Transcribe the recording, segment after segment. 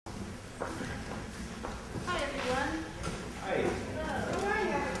Hi, everyone. Hi. How are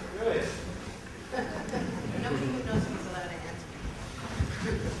you? Good. Nobody who knows me is allowed to answer.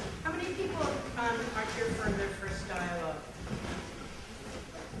 How many people are here for their first dialogue?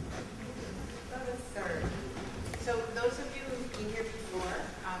 About a third. So those of you who've been here before,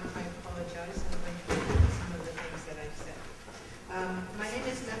 I apologize. I'm going to repeat some of the things that I've said. My name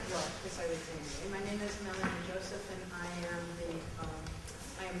is as I was saying. My name is Melanie Joseph, and I am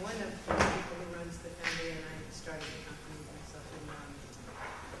one of the people who runs the Foundry, and I started the company myself in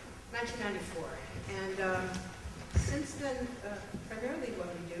 1994. And since then, primarily what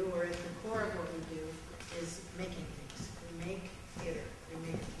we do, or at the core of what we do, is making things. We make theater. We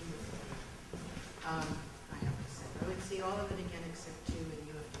make beautiful. I have to say, I would see all of it again except two, and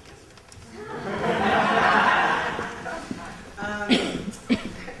you have to guess it.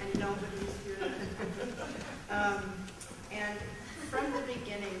 And nobody's here. And from the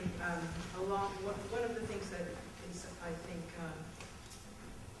beginning, one of the things that is, I think,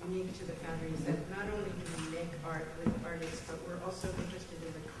 unique to the Foundry is that not only do we make art with artists, but we're also interested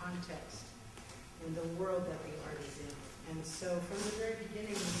in the context, in the world that the art is in. And so from the very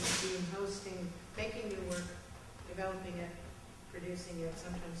beginning, we've been hosting, making new work, developing it, producing it,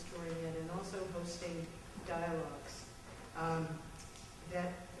 sometimes touring it, and also hosting dialogues.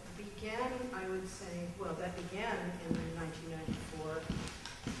 That began, I would say, well, that began in 1994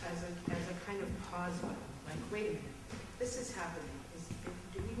 as a kind of pause button. Like, wait a minute, this is happening.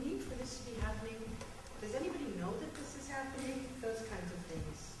 Do we need for this to be happening? Does anybody know that this is happening? Those kinds of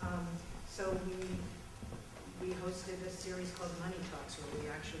things. So we hosted a series called Money Talks, where we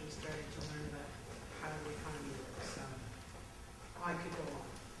actually started to learn about how the economy works. I could go on.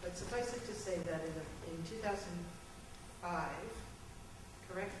 But suffice it to say that in 2005,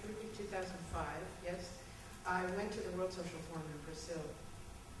 correct, 2005, yes, I went to the World Social Forum in Brazil.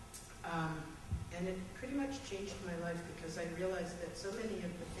 And it pretty much changed my life because I realized that so many of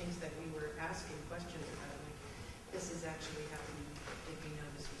the things that we were asking questions about, like, this is actually happening, did we know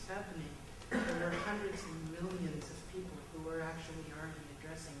this was happening? There were hundreds and millions of people who were actually already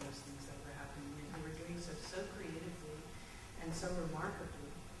addressing those things that were happening, and who were doing so creatively and so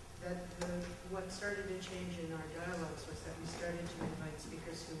remarkably that what started to change in our dialogues was that we started to invite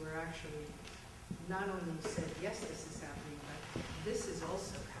speakers who were actually not only said, yes, this is happening, but this is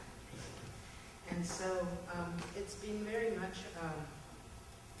also happening. And so it's been very much,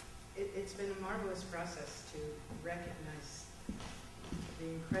 it's been a marvelous process to recognize the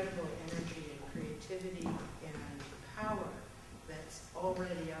incredible energy and creativity and power that's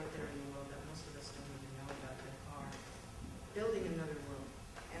already out there in the world that most of us don't even know about, that are building another world.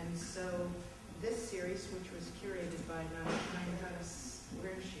 And so this series, which was curated by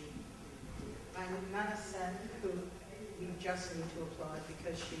where is she? By Nana Sen, who we just need to applaud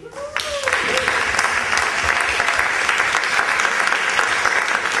because she is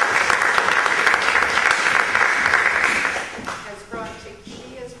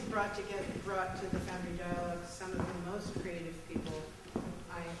brought to the Foundry Dialogue some of the most creative people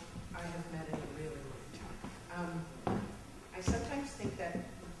I have met in a really long time. I sometimes think that,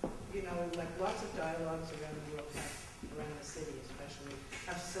 like lots of dialogues around the world, around the city especially,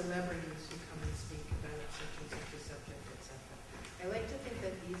 have celebrities who come and speak about such and such a subject, etc. I like to think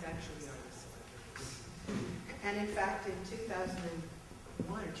that these actually are the celebrities. And in fact, in 2001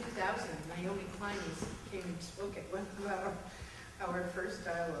 or 2000, Naomi Klein came and spoke at one of our first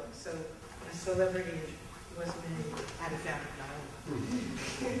dialogue. So a celebrity was made at a Foundry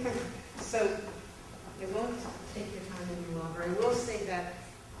Dialogue. So it won't take your time any longer. I will say that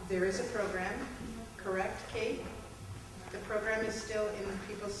there is a program, correct, Kate? The program is still in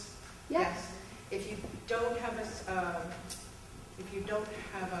people's. Yes. If you don't have a,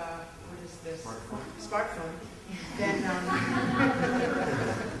 what is this? Smartphone. Then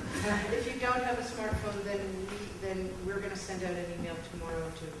if you don't have a smartphone, then we're going to send out an email tomorrow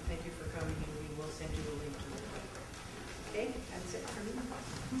to thank you for coming, and we will send you a link to the program. Okay, that's it for me.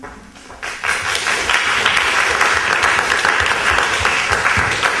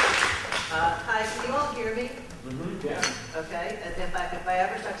 Hi, can you all hear me? Mm-hmm. Yeah. Okay, and if I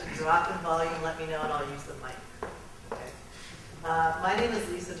ever start to drop in volume, let me know and I'll use the mic. Okay. My name is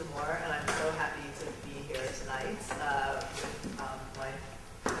Lisa Demore, and I'm so happy to be here tonight with my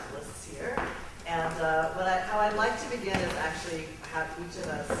panelists here. And how I'd like to begin is actually have each of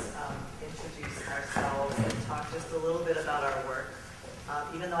us introduce ourselves and talk just a little bit about our work,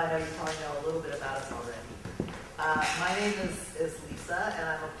 even though I know you probably know a little bit about us already. My name is Lisa, and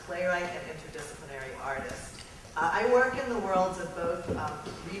I'm a playwright and interdisciplinary artist. I work in the worlds of both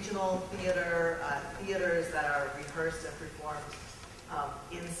regional theater, theaters that are rehearsed and performed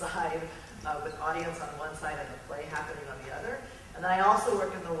inside with audience on one side and the play happening on the other. And I also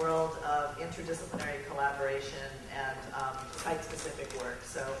work in the world of interdisciplinary collaboration and site-specific work.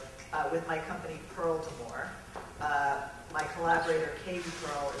 So with my company, Pearl Demore, my collaborator, Katie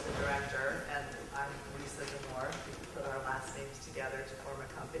Pearl, is the director, and I'm Lisa Demore. We put our last names together to form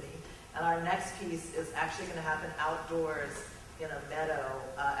a company. And our next piece is actually going to happen outdoors in a meadow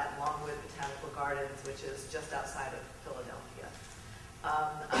at Longwood Botanical Gardens, which is just outside of Philadelphia.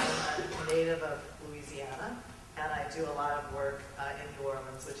 I'm a native of Louisiana, and I do a lot of work in New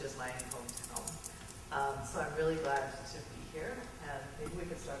Orleans, which is my hometown. So I'm really glad to be here, and maybe we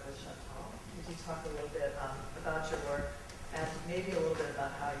could start with Chantal. Could you talk a little bit about your work, and maybe a little bit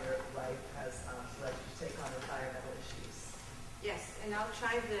about how your life has led you to take on environmental issues? Yes, and I'll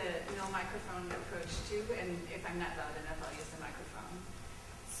try the no microphone approach too, and if I'm not loud enough, I'll use the microphone.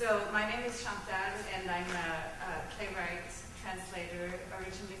 So my name is Chantal, and I'm a playwright, translator,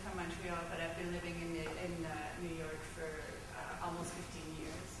 originally from Montreal, but I've been living in New York for almost 15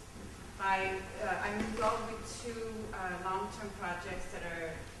 years. I'm involved with two long-term projects that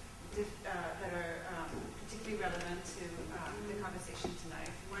are particularly relevant to the conversation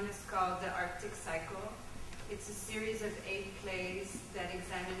tonight. One is called The Arctic Cycle. It's a series of 8 plays that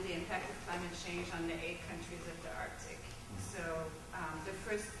examine the impact of climate change on the 8 countries of the Arctic. So the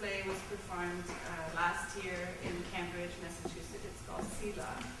first play was performed last year in Cambridge, Massachusetts. It's called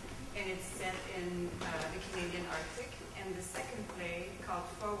Sila, and it's set in the Canadian Arctic. And the second play, called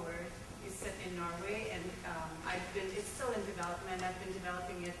Forward, is set in Norway, and it's still in development. I've been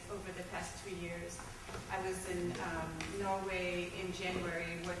developing it over the past 3 years. I was in Norway in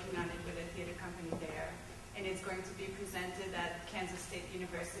January working on it with a theater company there, and it's going to be presented at Kansas State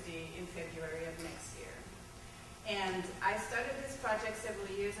University in February of next year. And I started this project several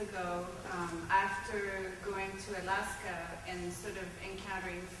years ago after going to Alaska and sort of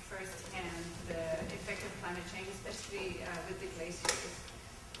encountering firsthand the effect of climate change, especially with the glaciers.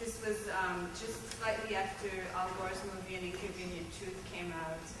 This was just slightly after Al Gore's movie An Inconvenient Truth came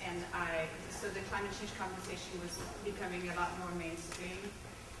out, and so the climate change conversation was becoming a lot more mainstream.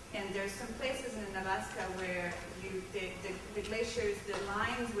 And there's some places in Alaska where the glaciers, the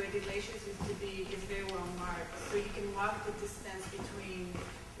lines where the glaciers used to be is very well marked. So you can walk the distance between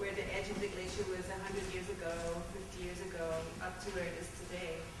where the edge of the glacier was 100 years ago, 50 years ago, up to where it is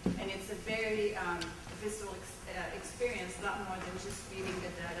today. And it's a very visceral experience, a lot more than just reading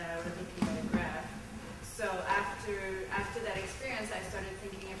the data or looking at a graph. So after that experience, I started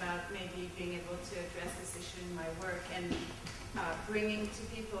thinking about maybe being able to address this issue in my work and bringing to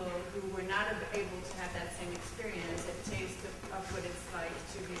people who were not able to have that same experience a taste of what it's like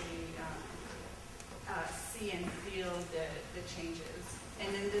to really see and feel the changes. And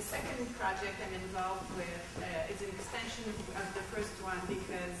then the second project I'm involved with is an extension of the first one,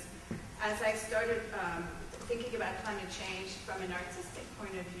 because as I started thinking about climate change from an artistic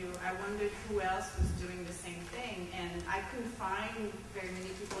point of view, I wondered who else was doing the same thing, and I couldn't find very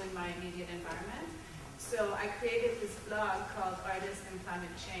many people in my immediate environment. So I created this blog called Artists and Climate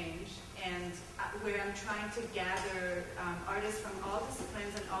Change, and where I'm trying to gather artists from all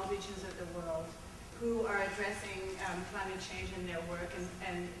disciplines and all regions of the world who are addressing climate change in their work,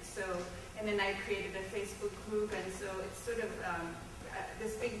 and then I created a Facebook group, and so it's sort of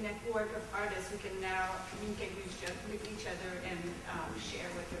this big network of artists who can now communicate with each other and share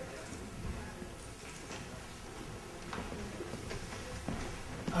what they're doing.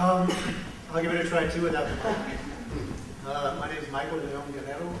 I'll give it a try too without the mic. My name is Michael Leon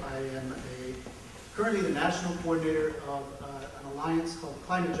Guerrero. I am currently the national coordinator of an alliance called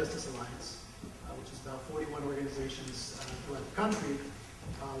Climate Justice Alliance, which is about 41 organizations throughout the country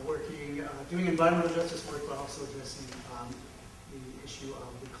working, doing environmental justice work, but also addressing the issue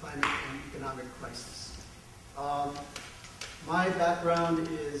of the climate and economic crisis. My background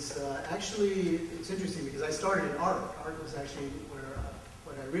is actually, it's interesting because I started in art. Art was actually where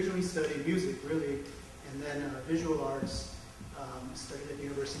I originally studied music, really, and then visual arts. Studied at the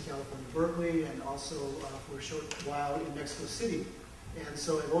University of California, Berkeley, and also for a short while in Mexico City. And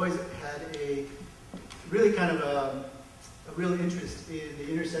so I've always had a really kind of a real interest in the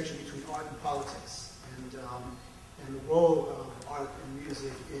intersection between art and politics, and the role of art and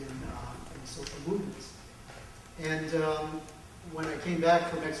music in social movements. And when I came back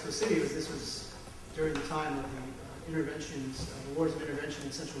from Mexico City, this was during the time of the interventions, the wars of intervention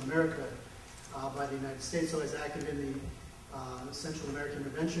in Central America by the United States. So I was active in the Central American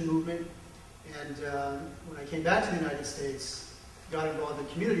intervention movement. And when I came back to the United States, got involved in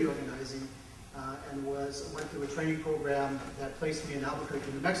community organizing and went through a training program that placed me in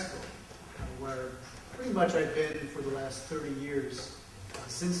Albuquerque, New Mexico, where pretty much I've been for the last 30 years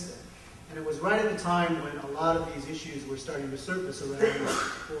since then. And it was right at the time when a lot of these issues were starting to surface around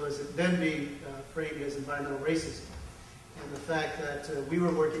what was then being framed as environmental racism. And the fact that we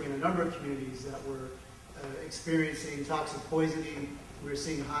were working in a number of communities that were experiencing toxic poisoning. We were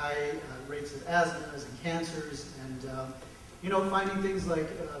seeing high rates of asthmas and cancers, and finding things like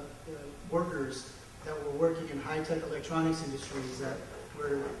workers that were working in high-tech electronics industries that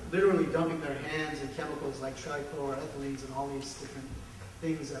were literally dumping their hands in chemicals like trichloroethylenes and all these different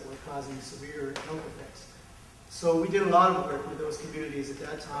things that were causing severe health effects. So we did a lot of work with those communities at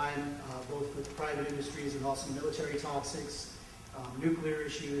that time, both with private industries and also military toxics, nuclear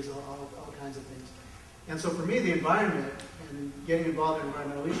issues, all kinds of things. And so for me, the environment and getting involved in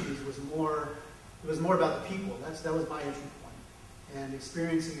environmental issues was more about the people. That was my entry point. And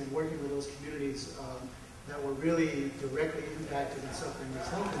experiencing and working with those communities that were really directly impacted and suffering these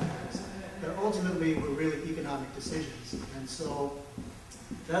health impacts, that ultimately were really economic decisions. And so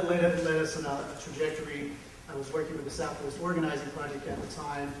that led us on a trajectory. I was working with the Southwest Organizing Project at the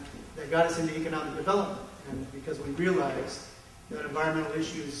time that got us into economic development. And because we realized that environmental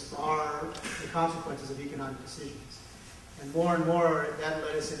issues are the consequences of economic decisions. And more, that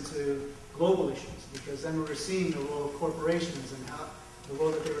led us into global issues, because then we were seeing the role of corporations and how the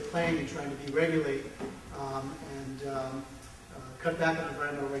role that they were playing in trying to deregulate and cut back on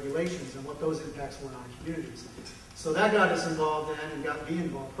environmental regulations and what those impacts were on communities. So that got us involved then and got me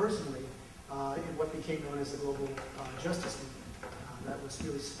involved personally in what became known as the Global Justice Movement. That was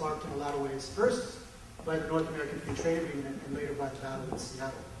really sparked in a lot of ways. First, by the North American Free Trade Agreement and later by the Battle in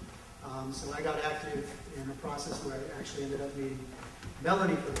Seattle. So I got active in a process where I actually ended up meeting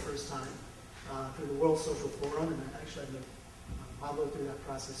Melanie for the first time through the World Social Forum, and actually I met Pablo through that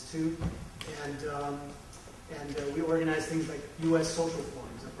process too. And we organized things like U.S. social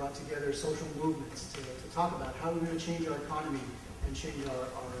forums that brought together social movements to talk about how we're going to change our economy and change our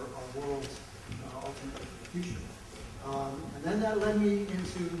world ultimately for the future. And then that led me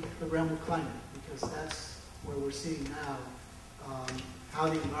into the realm of climate, because that's where we're seeing now how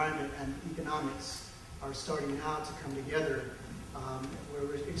the environment and economics are starting now to come together, where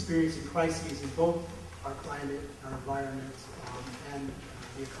we're experiencing crises in both our climate, our environment, and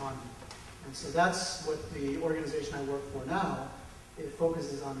the economy. And so that's what the organization I work for now, it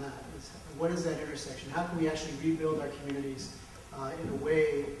focuses on that. What is that intersection? How can we actually rebuild our communities in a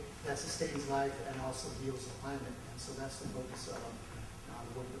way that sustains life and also heals the planet? And so that's the focus of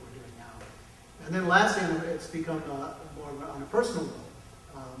the work that we're doing now. And then lastly, it's become more on a personal level.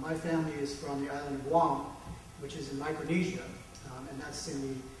 My family is from the island of Guam, which is in Micronesia, and that's in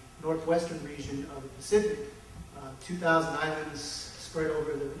the northwestern region of the Pacific. 2,000 islands spread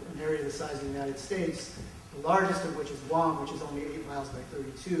over an area the size of the United States, the largest of which is Guam, which is only 8 miles by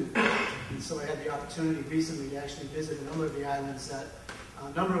 32. And so I had the opportunity recently to actually visit a number of the islands that,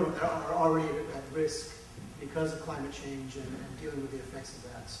 a number of them are already at risk because of climate change and dealing with the effects of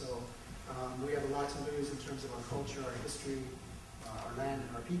that. So we have a lot to lose in terms of our culture, our history, our land,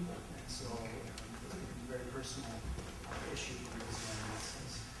 and our people. And so it's a very personal issue for me in that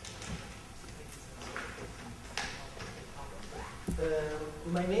sense.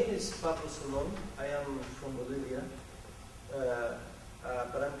 My name is Pablo Solon. I am from Bolivia,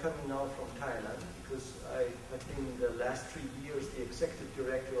 but I'm coming now from Thailand because I have been in the last 3 years the executive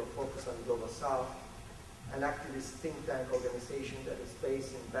director of Focus on the Global South, an activist think tank organization that is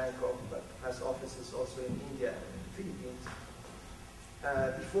based in Bangkok but has offices also in India and in the Philippines.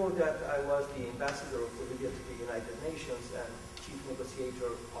 Before that, I was the ambassador of Bolivia to the United Nations and chief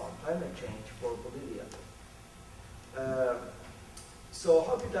negotiator on climate change for Bolivia. So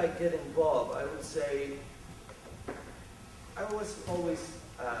how did I get involved? I would say I was always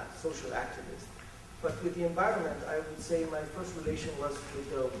a social activist. But with the environment, I would say my first relation was with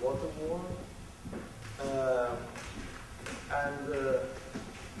the water war. And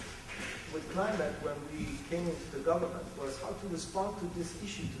with climate, when we came into the government, was how to respond to this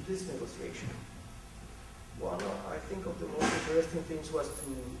issue, to this negotiation. One, I think of the most interesting things was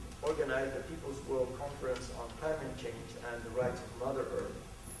to organize the People's World Conference on Climate Change and the Rights of Mother Earth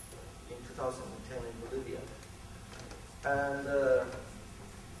in 2010 in Bolivia. And to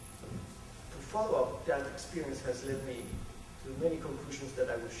follow up, that experience has led me to many conclusions that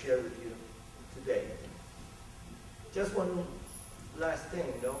I will share with you today. Just one last thing,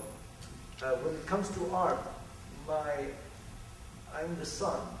 when it comes to art, I'm the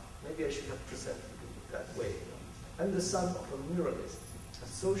son, maybe I should have presented it that way. I'm the son of a muralist, a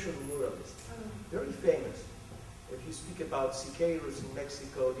social muralist, very famous. If you speak about Siqueiros in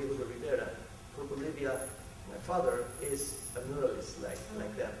Mexico, Diego de Rivera, for Bolivia, my father is a muralist like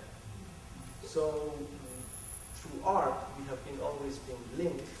them. So through art, we have been always been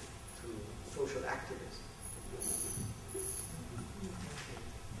linked to social activism.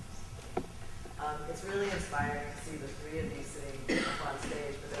 It's really inspiring to see the three of you sitting up on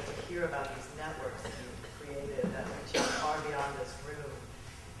stage, but then to hear about these networks that you've created that reach out far beyond this room.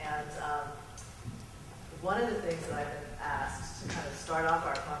 And one of the things that I've been asked to kind of start off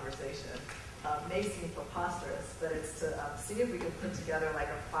our conversation may seem preposterous, but it's to see if we can put together like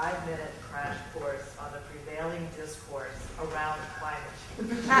a 5-minute crash course on the prevailing discourse around climate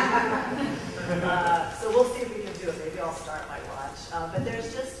change. So we'll see if we can do it. Maybe I'll start my watch. But there's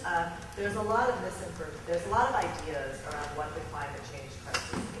just there's a lot of there's a lot of ideas around what the climate change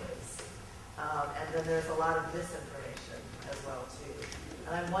crisis is, and then there's a lot of misinformation as well too.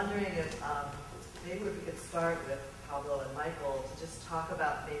 And I'm wondering if maybe if we could start with Pablo and Michael to just talk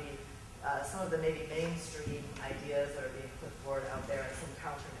about maybe some of the maybe mainstream ideas that are being put forward out there and some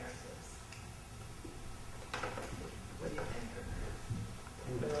counter narratives. What do you think?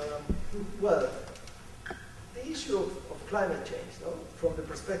 Well, the issue of climate change, no, from the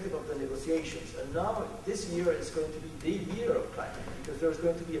perspective of the negotiations, and now this year is going to be the year of climate, because there's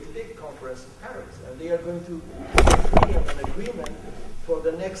going to be a big conference in Paris, and they are going to agree on an agreement for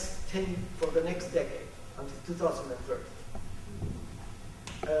the next decade, until 2030.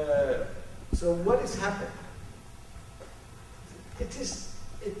 So what is happening? It is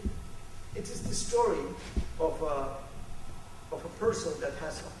the story of a person that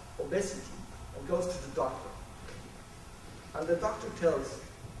has obesity and goes to the doctor. And the doctor tells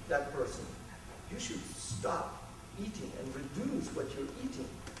that person, you should stop eating and reduce what you're eating,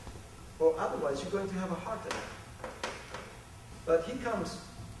 or otherwise you're going to have a heart attack. But he comes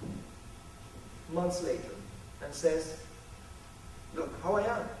months later and says, look how I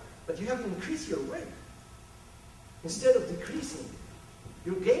am, but you have increased your weight. Instead of decreasing,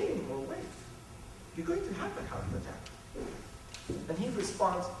 you're gaining more weight. You're going to have a heart attack. And he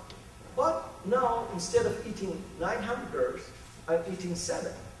responds, but now instead of eating 9 hamburgers, I'm eating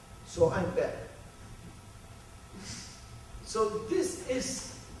 7, so I'm better. So this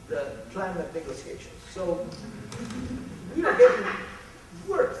is the climate negotiation. So we are getting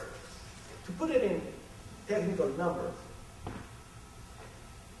worse. To put it in technical numbers,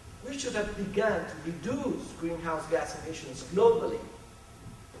 we should have begun to reduce greenhouse gas emissions globally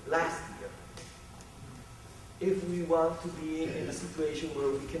last year if we want to be in a situation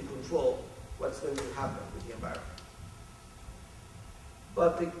where we can control what's going to happen with the environment.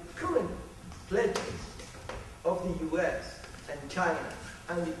 But the current pledges of the US and China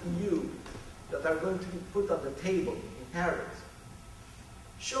and the EU that are going to be put on the table in Paris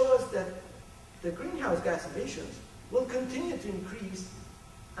show us that the greenhouse gas emissions will continue to increase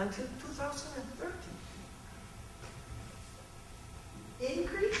until 2030.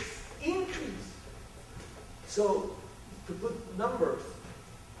 Increase? Increase. So, to put numbers,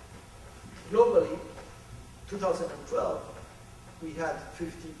 globally, 2012, we had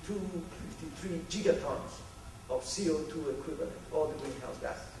 53 gigatons of CO2 equivalent, all the greenhouse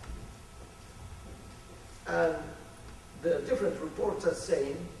gases. And the different reports are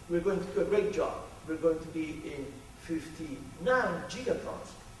saying we're going to do a great job. We're going to be in 59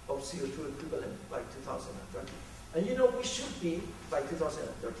 gigatons of CO2 equivalent by 2030. And you know, we should be, by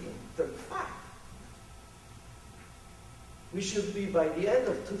 2030, 35. We should be, by the end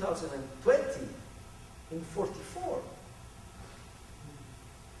of 2020, in 44.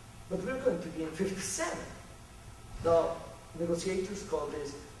 But we're going to be in 57. Now, negotiators call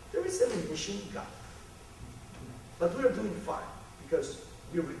this, there is an emission gap. But we're doing fine, because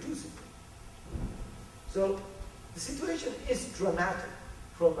we're reducing. So, the situation is dramatic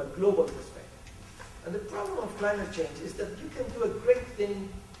from a global perspective. And the problem of climate change is that you can do a great thing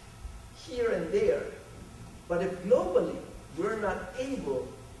here and there, but if globally we're not able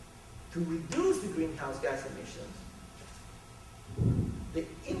to reduce the greenhouse gas emissions, the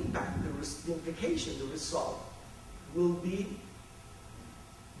impact, the implication, the result will be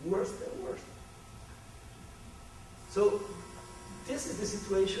worse and worse. So this is the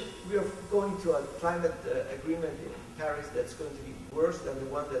situation. We are going to a climate agreement in Paris that's going to be worse than the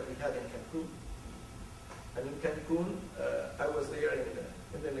one that we had in Cancun. And in Cancun, I was there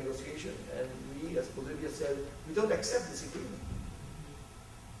in the negotiation, and we, as Bolivia, said, we don't accept this agreement.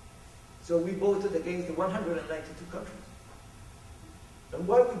 So we voted against the 192 countries. And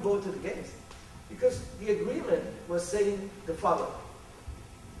why we voted against? Because the agreement was saying the following.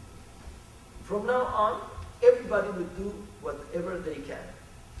 From now on, everybody would do whatever they can.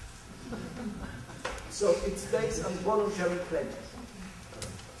 So it's based on voluntary pledges.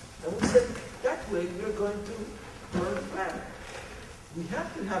 And we said, that way we're going to burn the planet. We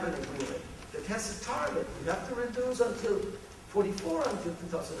have to have an agreement that has a target. We have to reduce until 44 until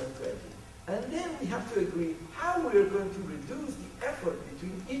 2020. And then we have to agree how we are going to reduce the effort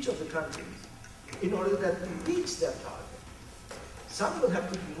between each of the countries in order that we reach that target. Some will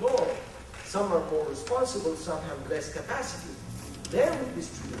have to do more. Some are more responsible, some have less capacity. Then we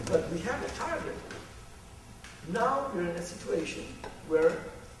distribute, but we have a target. Now we're in a situation where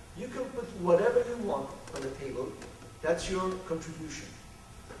you can put whatever you want on the table. That's your contribution,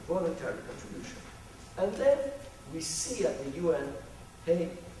 voluntary contribution. And then we see at the UN, hey,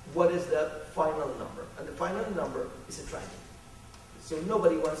 what is the final number? And the final number is a tragedy. So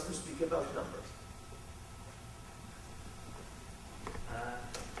nobody wants to speak about numbers.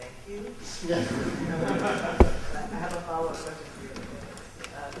 Thank you. Yeah. I have a follow-up question for you.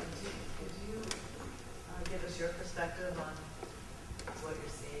 Could you give us your perspective on what you're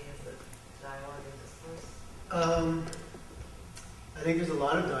seeing as the dialogue and discourse? I think there's a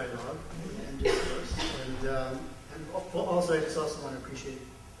lot of dialogue and discourse, and also I just also want to appreciate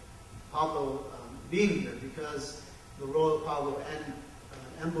Pablo being here, because the role of Pablo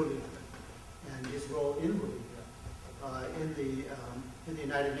and Bolivia and his role in Bolivia in the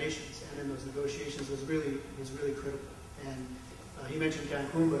United Nations and in those negotiations was really critical. And he mentioned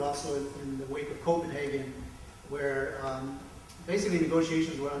Cancun, but also in the wake of Copenhagen, where basically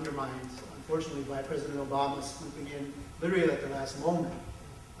negotiations were undermined, unfortunately, by President Obama swooping in literally at the last moment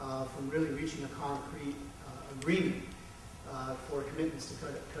from really reaching a concrete agreement for commitments to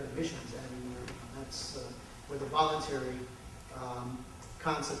cut emissions. And that's where the voluntary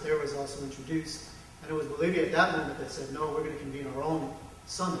concept there was also introduced. And it was Bolivia at that moment that said, no, we're going to convene our own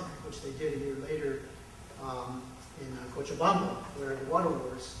summit, which they did a year later in Cochabamba, where the water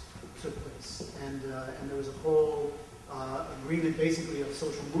wars took place. And there was a whole agreement, basically, of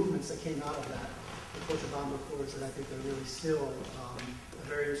social movements that came out of that. The Cochabamba Accords, that I think are really still a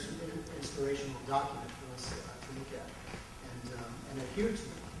very inspirational document for us to look at and adhere to.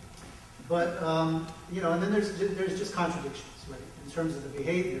 But and then there's just contradictions, right, in terms of the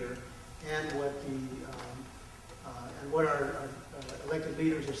behavior and what our elected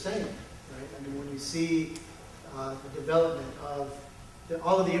leaders are saying, right? I mean, when you see the development of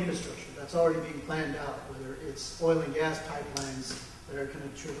all of the infrastructure that's already being planned out, whether it's oil and gas pipelines that are going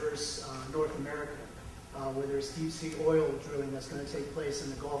to traverse North America, whether it's deep sea oil drilling that's going to take place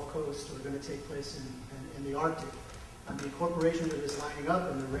in the Gulf Coast or going to take place in the Arctic. I mean, corporations are just lining up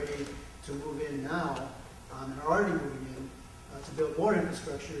and they're ready to move in now and are already moving in to build more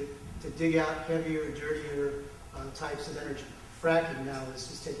infrastructure to dig out heavier, dirtier types of energy. Fracking now is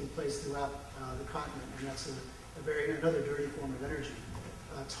just taking place throughout the continent, and that's another dirty form of energy.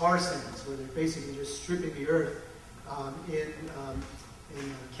 Tar sands, where they're basically just stripping the earth in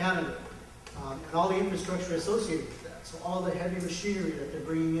Canada, and all the infrastructure associated with that. So all the heavy machinery that they're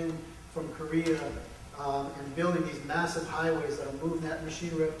bringing in from Korea and building these massive highways that will move that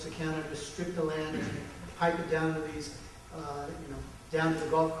machinery up to Canada, strip the land, and pipe it down to these, down to the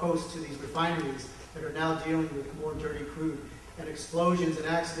Gulf Coast to these refineries that are now dealing with more dirty crude, and explosions and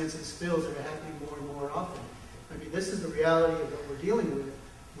accidents and spills that are happening more and more often. I mean, this is the reality of what we're dealing with,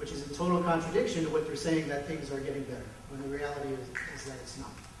 which is in total contradiction to what they're saying that things are getting better, when the reality is that it's not.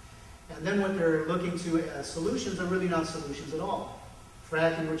 And then what they're looking to as solutions are really not solutions at all.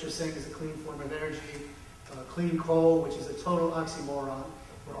 Fracking, which you're saying is a clean form of energy, clean coal, which is a total oxymoron,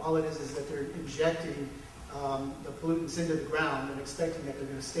 where all it is that they're injecting the pollutants into the ground and expecting that they're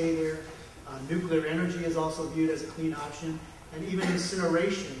going to stay there. Nuclear energy is also viewed as a clean option, and even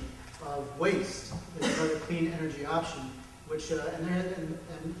incineration of waste is another clean energy option, which and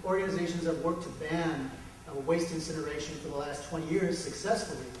organizations have worked to ban waste incineration for the last 20 years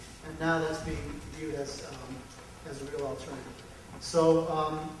successfully, and now that's being viewed as a real alternative. So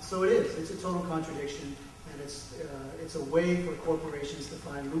it is. It's a total contradiction, and it's a way for corporations to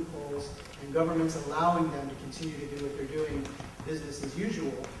find loopholes and governments allowing them to continue to do what they're doing, business as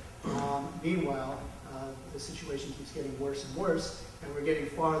usual. Meanwhile, the situation keeps getting worse and worse, and we're getting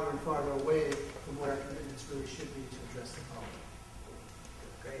farther and farther away from what our commitments really should be to address the problem.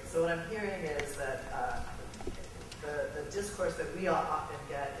 Great. So what I'm hearing is that the discourse that we often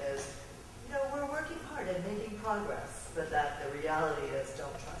get is, we're working hard and making progress, but that the reality is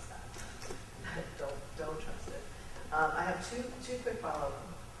don't trust that. don't trust it. I have two quick follow-up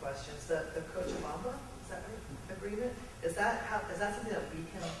questions. The Cochabamba, is that right? Agreement? Is that something that we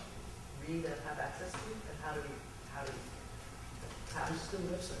can read and have access to? And how do we There's still a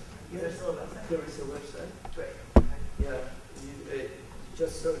website. Yeah, there's still a website. There is a website. Great. Yeah, you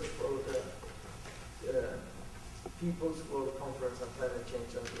just search for the People's World Conference on Climate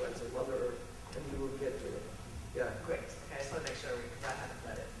Change on the website, Mother Earth, and you will get to it. Yeah. Great. Okay, I just want to make sure I haven't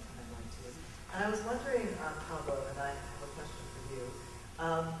read it. I'm going to. And I was wondering, Pablo, and I have a question for you.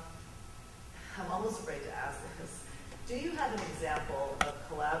 I'm almost afraid to ask this. Do you have an example of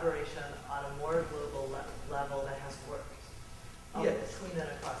collaboration on a more global level that has worked Yes. between and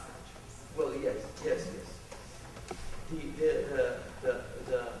across countries? Well, yes.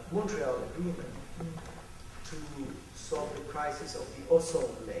 The Montreal Agreement to solve the crisis of the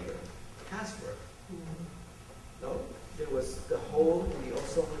ozone layer has worked. No, there was the hole in the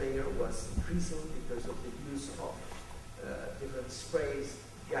ozone layer was increasing because of the use of different sprays,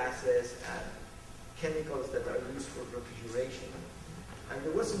 gases, and chemicals that are used for refrigeration. And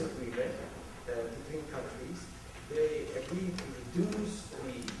there was an agreement between countries. They agreed to reduce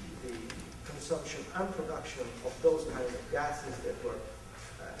the consumption and production of those kinds of gases that were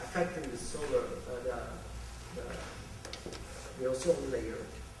affecting the ozone layer.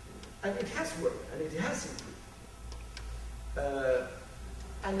 And it has worked, and it has improved.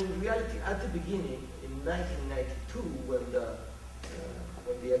 And in reality, at the beginning, in 1992, when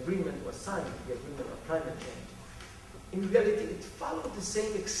the agreement was signed, the agreement of climate change, in reality, it followed the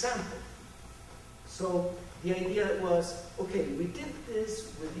same example. So the idea was, okay, we did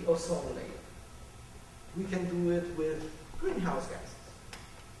this with the ozone layer. We can do it with greenhouse gases.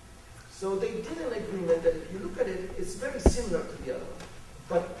 So they did an agreement that if you look at it, it's very similar to the other one,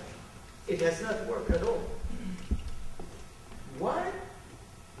 but it has not worked at all. Why?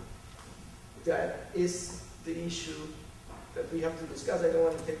 That is the issue that we have to discuss. I don't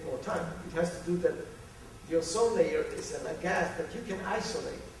want to take more time. It has to do that the ozone layer is a gas that you can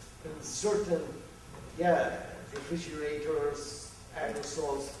isolate in certain, refrigerators,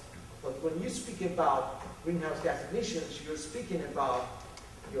 aerosols. But when you speak about greenhouse gas emissions, you're speaking about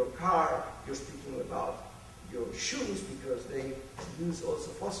your car, you're speaking about your shoes because they use also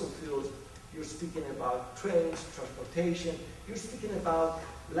fossil fuels, you're speaking about trains, transportation, you're speaking about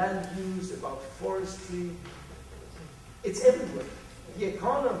land use, about forestry. It's everywhere. The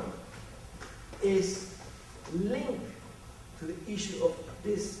economy is linked to the issue of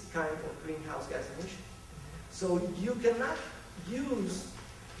this kind of greenhouse gas emission. So you cannot use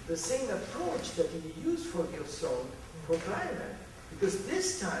the same approach that you use for the ozone for climate, because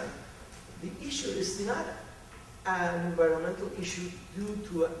this time the issue is not an environmental issue due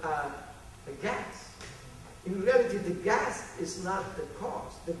to a gas. In reality, the gas is not the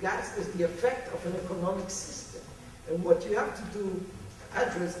cause. The gas is the effect of an economic system. And what you have to do,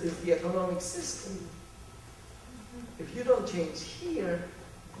 address, is the economic system. If you don't change here,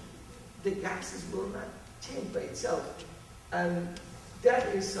 the gases will not change by itself. And that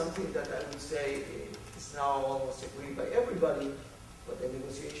is something that I would say is now almost agreed by everybody, but the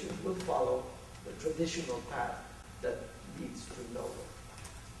negotiations will follow the traditional path that leads to nowhere.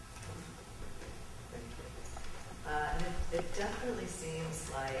 Thank you. And it definitely seems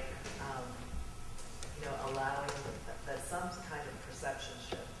like, allowing that some kind of perception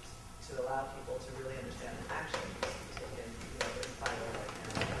shift to allow people to really understand that action needs to be taken, is vital right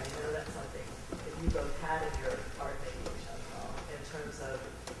now. And I know that's something that you both had in your art education as well, in terms of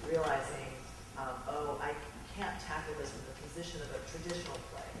realizing, I can't tackle this from the position of a traditional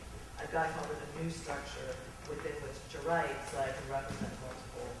play. I've got to come up with a new structure within which to write so I can represent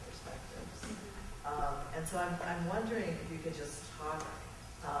multiple perspectives. And so I'm wondering if you could just talk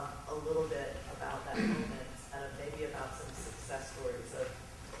a little bit about that moment and maybe about some success stories of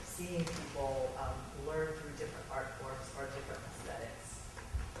seeing people learn through different art forms or different aesthetics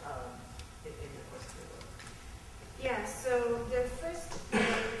in the course of your work. Yeah, so the first play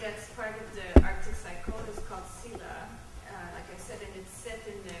that's part of the Arctic cycle is called Sila, like I said, and it's set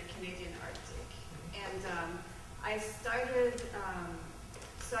in the Canadian Arctic. And I started,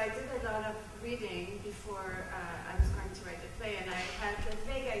 so I did a lot of reading before I was going to write the play, and I had a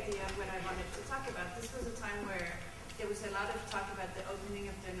vague idea of what I wanted to talk about. This was a time where there was a lot of talk about the opening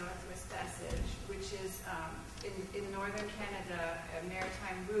of the Northwest Passage, which is in northern Canada, a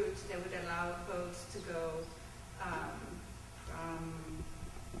maritime route that would allow boats to go from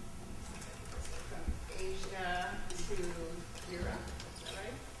Asia to Europe, is that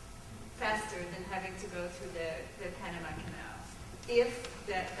right? Faster than having to go through the Panama Canal, if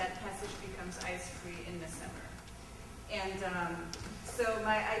that passage becomes ice-free in the summer. And so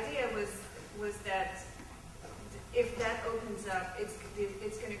my idea was that if that opens up, it's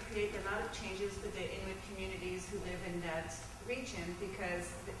going to create a lot of changes for the Inuit communities who live in that region,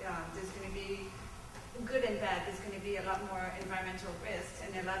 because there's going to be good and bad. There's going to be a lot more environmental risks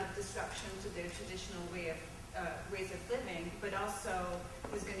and a lot of disruption to their traditional ways of living, but also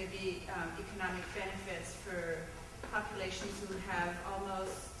there's going to be economic benefits for populations who have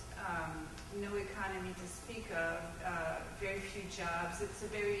almost no economy to speak of, very few jobs. It's a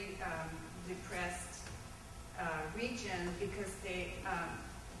very depressed region because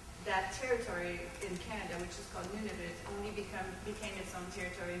that territory in Canada, which is called Nunavut, only became its own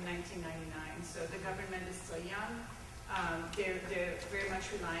territory in 1999. So the government is still young. They're very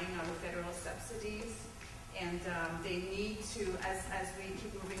much relying on federal subsidies, and they need to, as we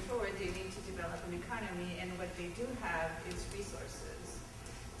keep moving forward, they need to develop an economy, and what they do have is resources.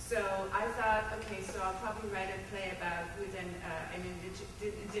 So I thought, okay, so I'll probably write a play about with an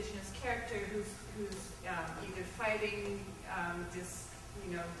indigenous character who's either fighting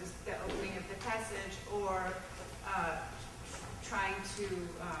the opening of the passage, or trying to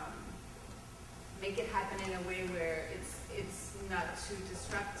make it happen in a way where it's not too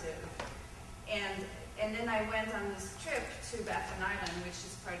disruptive. And then I went on this trip to Baffin Island, which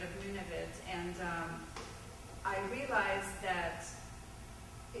is part of Nunavut, and I realized that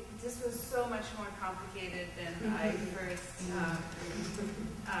this was so much more complicated than I first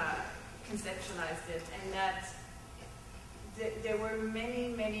conceptualized it, and that there were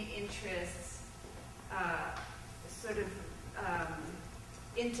many, many interests sort of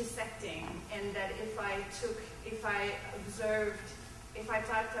intersecting, and that if I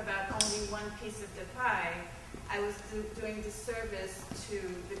talked about only one piece of the pie, I was doing disservice to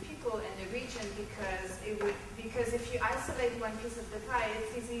the people in the region, because if you isolate one piece of the pie,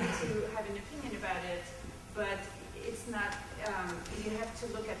 it's easy to have an opinion about it, but it's not, you have to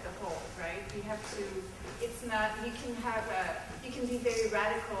look at the whole, right? You have to, it's not, you can be very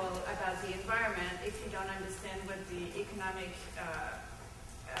radical about the environment if you don't understand what the economic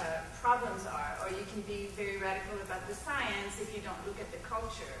problems are, or you can be very radical about the science if you don't look at the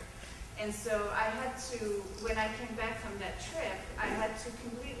culture. And so I had to, when I came back from that trip, I had to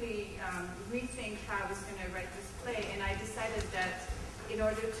completely rethink how I was going to write this play, and I decided that in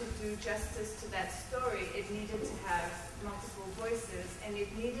order to do justice to that story, it needed to have multiple voices, and it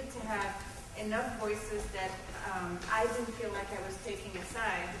needed to have enough voices that I didn't feel like I was taking a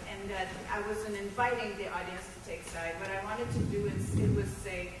side, and that I wasn't inviting the audience to take side. What I wanted to do was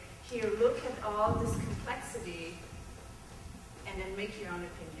say, here, look at all this complexity, and then make your own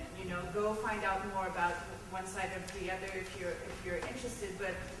opinion. You know, go find out more about one side or the other if you're interested.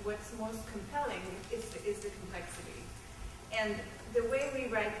 But what's most compelling is the complexity. And the way we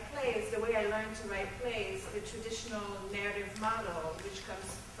write plays, the way I learned to write plays, the traditional narrative model, which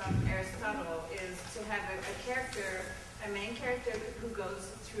comes from Aristotle, is to have a main character who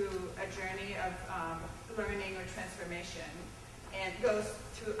goes through a journey of learning or transformation, and goes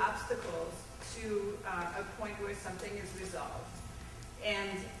through obstacles to a point where something is resolved.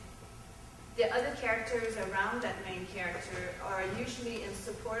 And the other characters around that main character are usually in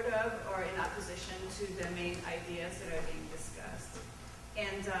support of or in opposition to the main ideas that are being discussed.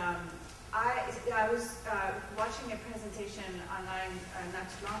 And I was watching a presentation online not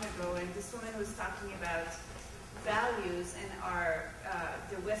too long ago, and this woman was talking about values and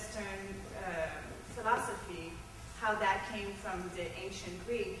the Western philosophy, how that came from the ancient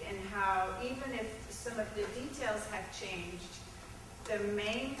Greek, and how even if some of the details have changed, the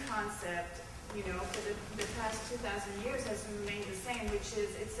main concept, you know, for the past 2,000 years has remained the same, which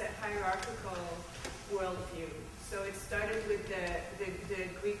is it's a hierarchical worldview. So it started with the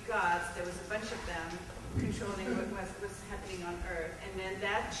Greek gods. There was a bunch of them controlling what was happening on Earth, and then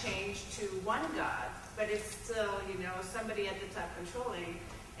that changed to one god, but it's still, you know, somebody at the top controlling.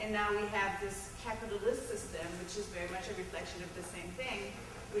 And now we have this capitalist system, which is very much a reflection of the same thing,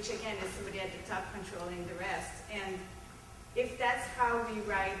 which again is somebody at the top controlling the rest. And if that's how we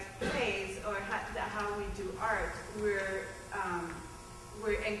write plays or how we do art, we're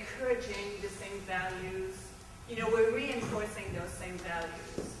encouraging the same values. You know, we're reinforcing those same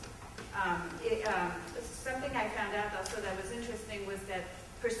values. Something I found out also that was interesting was that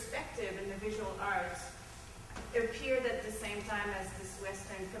perspective in the visual arts appeared at the same time as this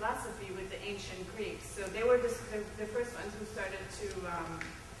Western philosophy with the ancient Greeks. So they were the first ones who started to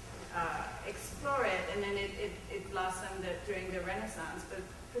explore it, and then it blossomed during the Renaissance. But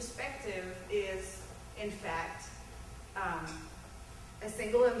perspective is, in fact, a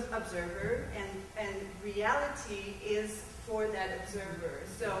single observer, and reality is for that observer.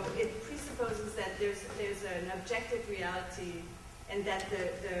 So it presupposes that there's an objective reality, and that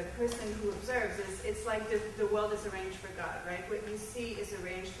the person who observes it's like the world is arranged for God, right? What you see is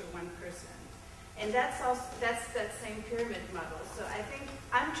arranged for one person. And that's that same pyramid model. So I think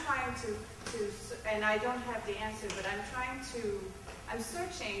I'm trying to, and I don't have the answer, but I'm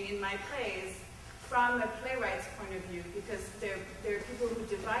searching in my plays from a playwright's point of view, because there are people who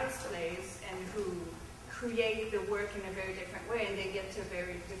devise plays and who create the work in a very different way, and they get to a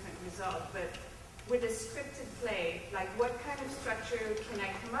very different result. But with a scripted play, like what kind of structure can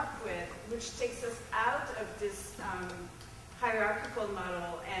I come up with, which takes us out of this hierarchical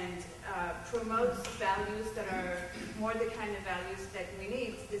model and promotes values that are more the kind of values that we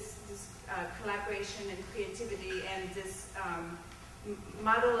need, this collaboration and creativity, and this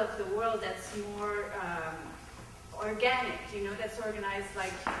model of the world that's more organic, you know, that's organized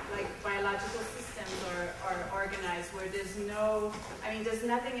like biological systems are organized, where there's no, I mean, there's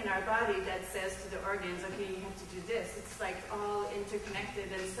nothing in our body that says to the organs, okay, you have to do this. It's like all interconnected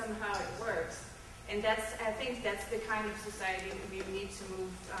and somehow it works. And that's, I think that's the kind of society we need to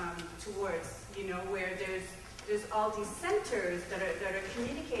move towards, you know, where there's all these centers that are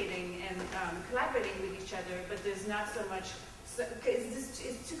communicating and collaborating with each other, but there's not so much. So,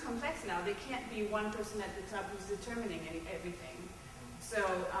 it's too complex now. There can't be one person at the top who's determining everything. So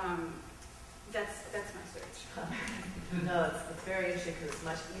that's my search. No, it's very interesting because it's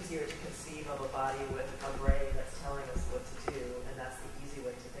much easier to conceive of a body with a brain that's telling us what to do, and that's the easy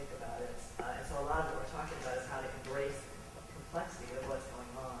way to think about it. And so a lot of what we're talking about is how to embrace the complexity of what's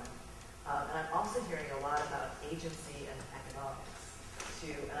going on. And I'm also hearing a lot about agency and economics,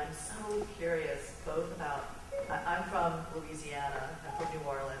 too. And I'm so curious both about, I'm from Louisiana, I'm from New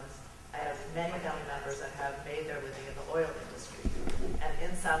Orleans. I have many family members that have made their living in the oil industry. And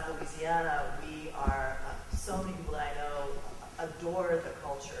in South Louisiana, we are, so many people that I know adore the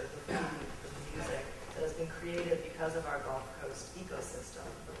culture, the food, the music that has been created because of our Gulf Coast ecosystem.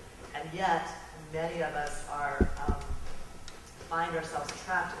 And yet, many of us are, find ourselves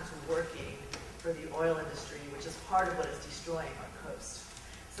trapped into working for the oil industry, which is part of what is destroying our coast.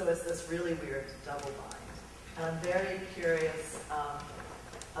 So it's this really weird double bind. And I'm very curious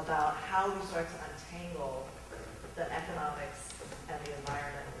about how we start to untangle the economics and the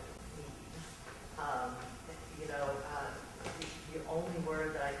environment need. You know, the only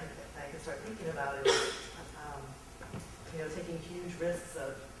word that I can start thinking about is, you know, taking huge risks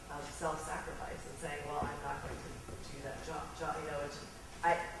of self-sacrifice and saying, well, I'm not going to do that job. You know, which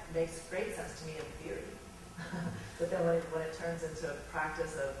makes great sense to me in theory. But then when it turns into a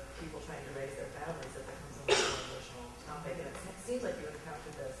practice of people trying to raise their families, it becomes a much more emotional topic. And it seems like you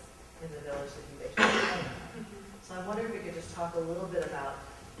encountered this in the village that you based in. So I wonder if we could just talk a little bit about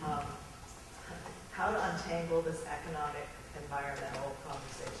how to untangle this economic environmental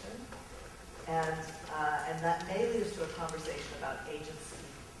conversation. And that may lead us to a conversation about agency,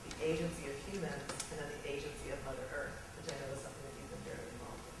 the agency of humans, and then the agency of Mother Earth, which I know is something that you've been very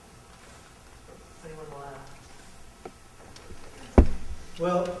involved in. Does anyone want to?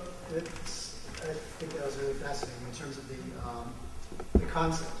 Well, I think that was really fascinating in terms of the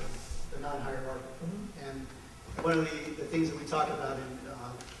concept of the non-hierarchical. Mm-hmm. And one of the things that we talk about in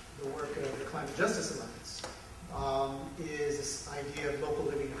the work of the Climate Justice Alliance is this idea of local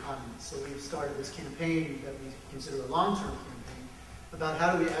living economy. So we've started this campaign that we consider a long-term campaign about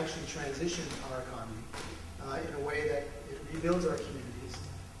how do we actually transition our economy in a way that it rebuilds our communities,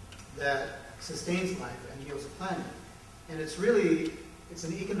 that sustains life and heals the planet. And it's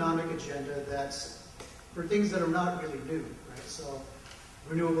an economic agenda that's for things that are not really new, right? So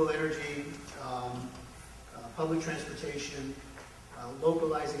renewable energy, public transportation,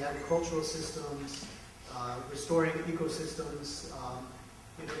 localizing agricultural systems, restoring ecosystems.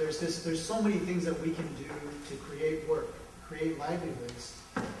 You know, there's so many things that we can do to create work, create livelihoods,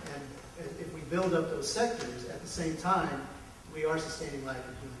 and if we build up those sectors, at the same time, we are sustaining life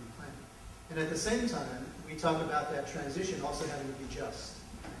and healing the planet. And at the same time, we talk about that transition also having to be just.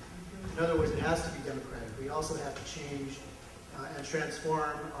 In other words, it has to be democratic. We also have to change and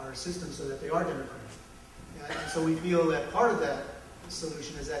transform our systems so that they are democratic. And so we feel that part of that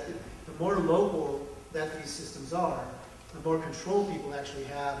solution is that the more local that these systems are, the more control people actually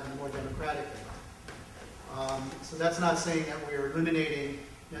have and the more democratic they are. So that's not saying that we're eliminating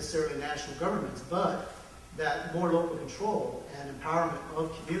necessarily national governments, but that more local control and empowerment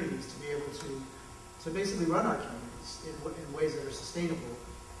of communities to be able to basically run our communities in ways that are sustainable.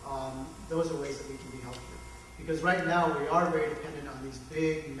 Those are ways that we can be helpful. Because right now we are very dependent on these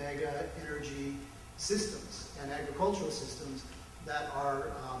big mega energy systems and agricultural systems that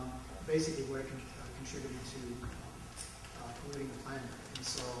are basically what are contributing to polluting the planet. And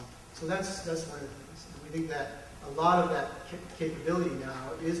so that's one of the things. And we think that a lot of that capability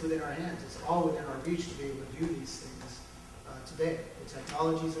now is within our hands. It's all within our reach to be able to do these things today. The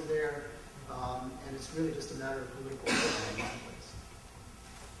technologies are there, and it's really just a matter of political will in a lot of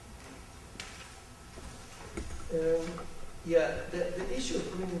ways. Yeah, the issue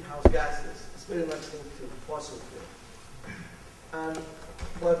of greenhouse gases is very much linked to fossil fuel. And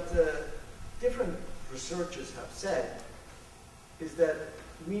what different researchers have said is that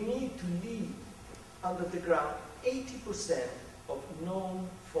we need to leave under the ground 80% of known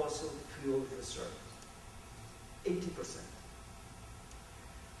fossil fuel reserves. 80%.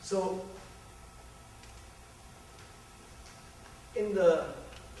 So, in the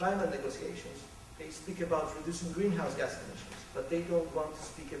climate negotiations, they speak about reducing greenhouse gas emissions, but they don't want to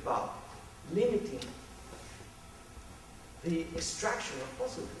speak about limiting the extraction of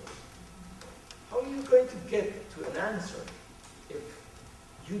fossil fuels. How are you going to get to an answer if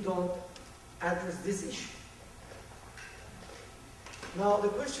you don't address this issue? Now, the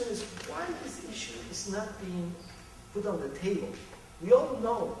question is why this issue is not being put on the table. We all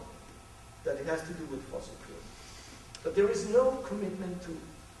know that it has to do with fossil fuels, but there is no commitment to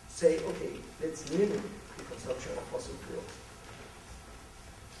say, okay, let's limit the consumption of fossil fuels.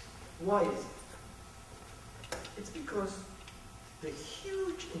 Why is it? It's because the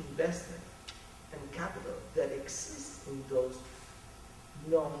huge investment and capital that exists in those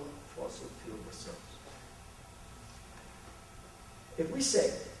non-fossil fuel reserves. If we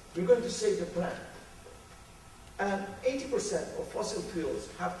say we're going to save the planet and 80% of fossil fuels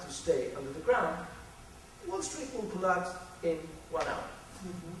have to stay under the ground, Wall Street will collapse in 1 hour.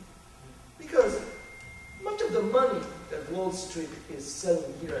 Because much of the money that Wall Street is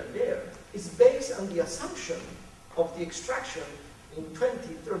selling here and there is based on the assumption of the extraction in 20,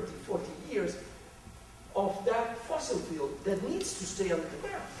 30, 40 years of that fossil fuel that needs to stay under the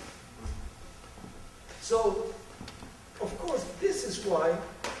ground. So, of course, this is why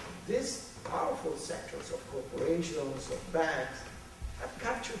these powerful sectors of corporations, of banks, have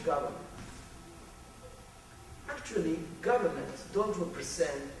captured government. Actually, governments don't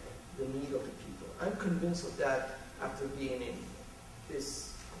represent the need of the people. I'm convinced of that after being in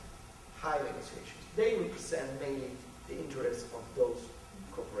this high negotiations. They represent mainly the interests of those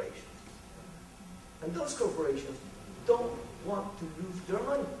corporations. And those corporations don't want to lose their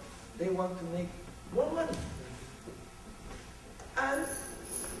money. They want to make more money. And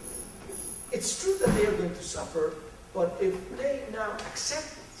it's true that they are going to suffer, but if they now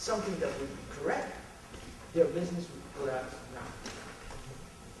accept something that would be correct, their business would collapse now.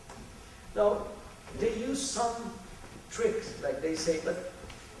 Now, they use some tricks, like they say, but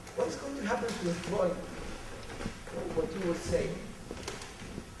what is going to happen to employment? What you would say.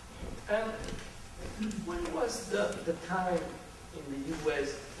 And when was the time in the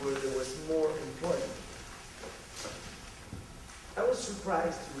US where there was more employment? I was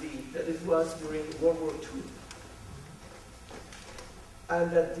surprised to read that it was during World War II.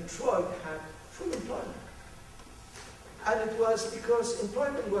 And that Detroit had full employment. And it was because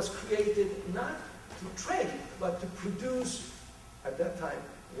employment was created not to trade, but to produce, at that time,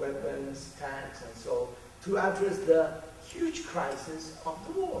 weapons, tanks, and so, to address the huge crisis of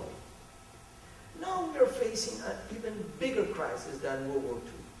the war. Now we are facing an even bigger crisis than World War II, a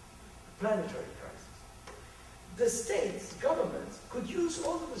planetary crisis. The states, governments, could use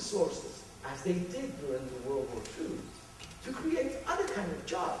all the resources, as they did during the World War II, to create other kind of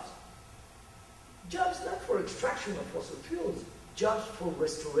jobs. Jobs not for extraction of fossil fuels, jobs for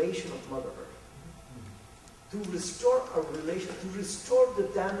restoration of Mother Earth. To restore our relation, to restore the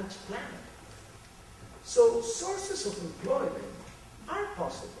damaged planet. So sources of employment are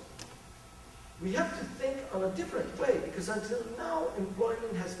possible. We have to think on a different way, because until now,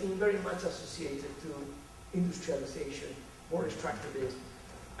 employment has been very much associated to industrialization, more extractivism,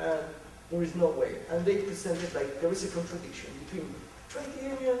 and there is no way. And they present it like there is a contradiction between trade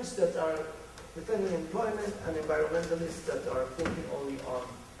unions that are defending employment and environmentalists that are thinking only on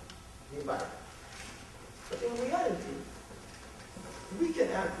the environment. But in reality, we can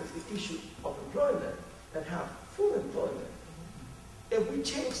address the issue of employment and have full employment if we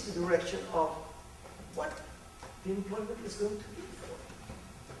change the direction of what the employment is going to be for.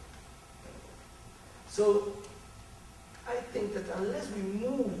 So I think that unless we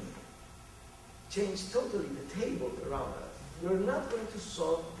change totally the table around us, we're not going to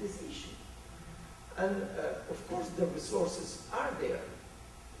solve this issue. And of course the resources are there.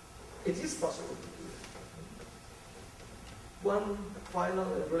 It is possible to do it. One final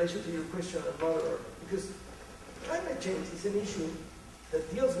in relation to your question on Mother Earth, because climate change is an issue that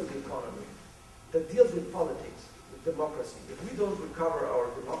deals with the economy, that deals with politics, with democracy. If we don't recover our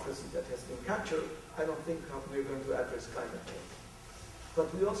democracy that has been captured, I don't think we're going to address climate change.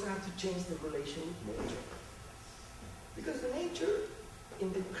 But we also have to change the relation with nature. Because nature,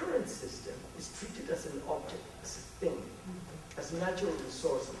 in the current system, is treated as an object, as a thing, as natural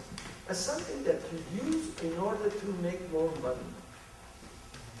resources, as something that you use in order to make more money.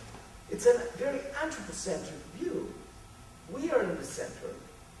 It's a very anthropocentric view. We are in the center.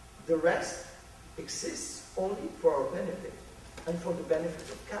 The rest exists only for our benefit and for the benefit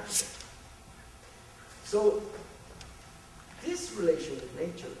of capital. So this relation with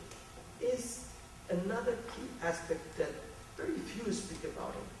nature is another key aspect that very few speak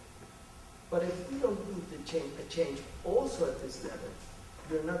about it. But if we don't do a change also at this level,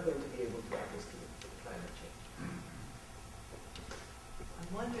 we're not going to be able to address climate change.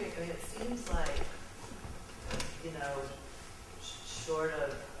 I'm wondering, I mean, it seems like, you know, short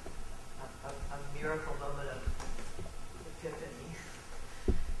of a miracle moment of epiphany,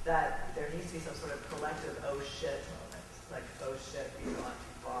 that there needs to be some sort of collective oh shit moment. Like, oh shit, we've gone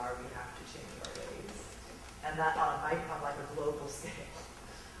too far, we have to change our ways. And that on like a global scale.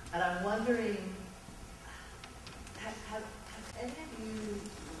 And I'm wondering, have any of you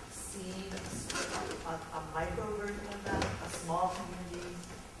seen a micro version of that, a small community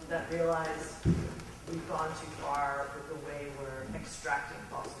that realized we've gone too far with the way we're extracting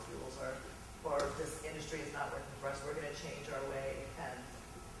fossil fuels, or this industry is not working for us, we're going to change our way, and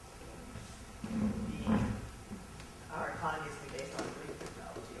our economy is going to be based on green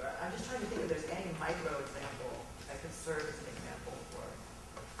technology? Or I'm just trying to think if there's any micro example that could serve as an example for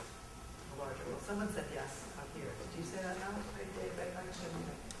a larger world. Someone said yes up here. Did you say that now?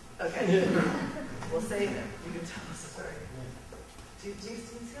 Okay. We'll save it. You can tell us a story. Do you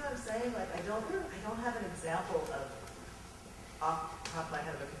see what I'm saying? Like, I don't have an example of off the top of my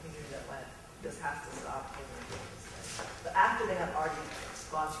head of a community that went, this has to stop, but after they have already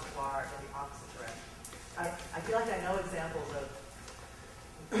gone too far in the opposite direction. I feel like I know examples of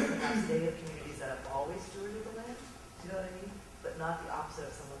perhaps native communities that have always stewarded the land, do you know what I mean? But not the opposite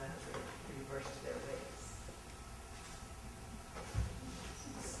of someone that has reversed their ways.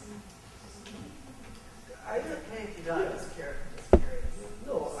 It's okay if you don't. I'm just curious.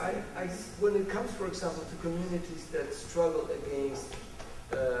 No, when it comes, for example, to communities that struggle against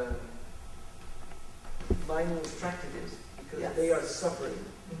mining extractivism, because they are suffering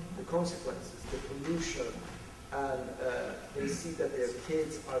the consequences, the pollution, and they see that their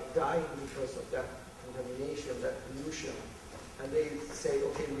kids are dying because of that contamination, that pollution, and they say,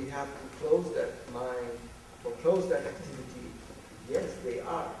 okay, we have to close that mine or close that activity. Yes, they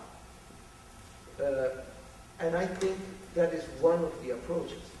are. And I think that is one of the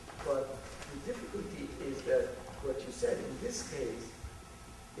approaches. But the difficulty is that what you said, in this case,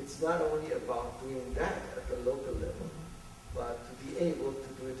 it's not only about doing that at the local level, but to be able to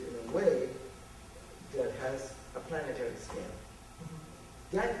do it in a way that has a planetary scale.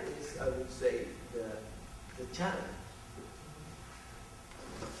 That is, I would say, the challenge.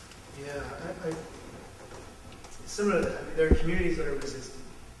 Yeah, similar to that, I mean, there are communities that are resistant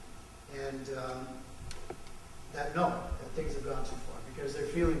and that know that things have gone too far because they're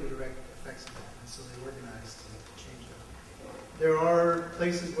feeling the direct effects of that, and so they organize to change that. There are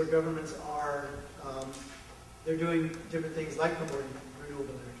places where governments are, they're doing different things like promoting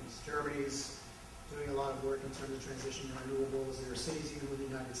renewable energies. Germany's doing a lot of work in terms of transition to renewables. There are cities even in the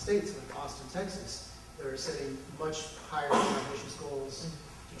United States, like Austin, Texas, that are setting much higher ambitious goals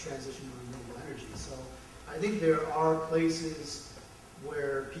to transition to renewable energy. So I think there are places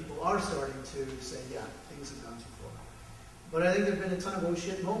where people are starting to say, yeah, things have gone too far. But I think there have been a ton of oh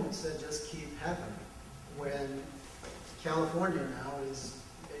shit moments that just keep happening. When California now is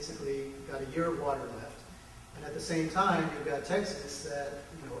basically got a year of water left, and at the same time you've got Texas that,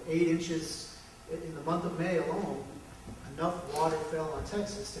 8 inches in the month of May alone, enough water fell on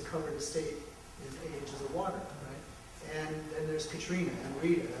Texas to cover the state in 8 inches of water, right? And then there's Katrina and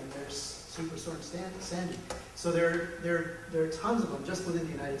Rita, and there's Superstorm Sandy. So there are tons of them just within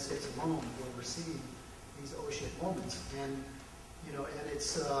the United States alone where we're seeing these oh shit moments. And and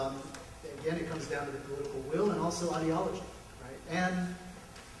it's again, it comes down to the political will and also ideology, right? And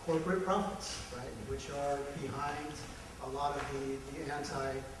corporate profits, right? Which are behind a lot of the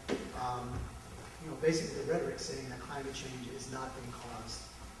anti, basically the rhetoric saying that climate change is not being caused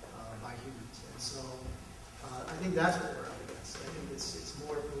by humans. And so I think that's what we're up against. I think it's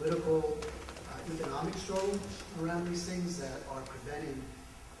more political, economic struggle around these things that are preventing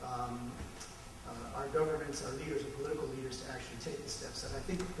our governments, our leaders, our political leaders to actually take the steps that I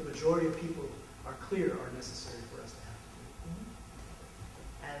think the majority of people are clear are necessary for us to have.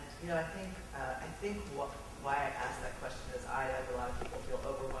 And I think why I asked that question is I, like a lot of people, feel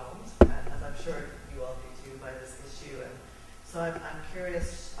overwhelmed, and as I'm sure you all do too, by this issue. And so I'm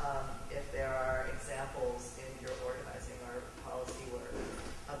curious if there are examples in your organizing or policy work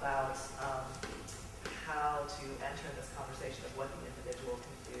about how to enter in this conversation of what the individual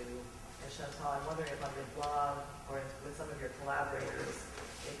can do. And Chantal, I'm wondering if on your blog or with some of your collaborators,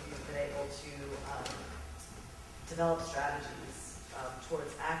 if you've been able to develop strategies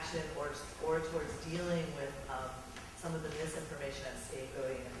towards action or towards dealing with some of the misinformation and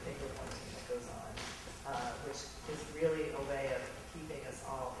scapegoating and finger pointing that goes on which is really a way of keeping us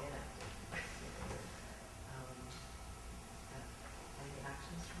all inactive. Any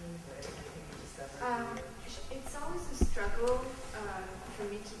actions for you, or anything you discovered? It's always a struggle for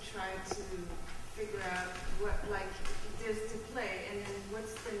me to try to figure out what, like, there's the play, and then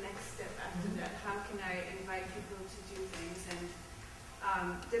what's the next step after that? How can I invite people to do things? And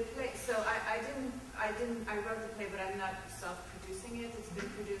the play, so I wrote the play, but I'm not self-producing it. It's been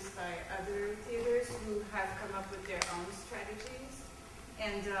produced by other theaters who have come up with their own strategies.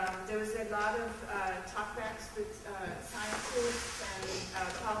 And there was a lot of talkbacks with scientists and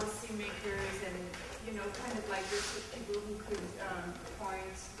policymakers, and kind of like this with people who could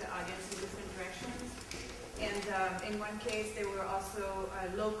point the audience in different directions. And in one case, there were also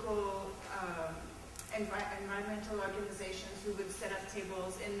local environmental organizations who would set up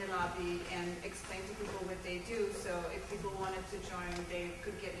tables in the lobby and explain to people what they do. So if people wanted to join, they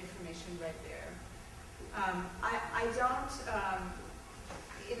could get information right there. I don't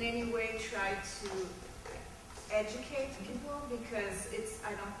in any way try to educate people because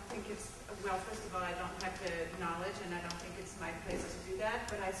I don't think it's, well, first of all, I don't have the knowledge and I don't think it's my place to do that,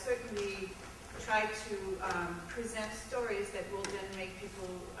 but I certainly try to present stories that will then make people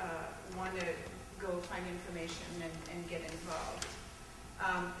want to go find information and get involved.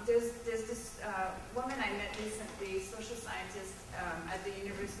 There's this woman I met recently, social scientist at the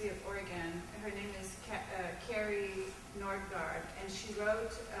University of Oregon. Her name is Carrie Nordgaard, and she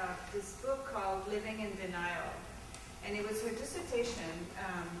wrote this book called Living in Denial. And it was her dissertation,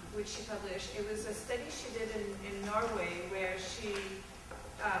 which she published. It was a study she did in Norway where she,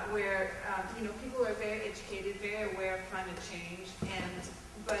 people are very educated, very aware of climate change,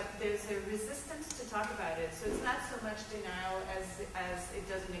 but there's a resistance to talk about it. So it's not so much denial as it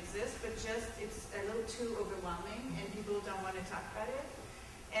doesn't exist, but just it's a little too overwhelming and people don't want to talk about it.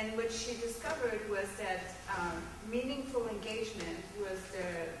 And what she discovered was that meaningful engagement was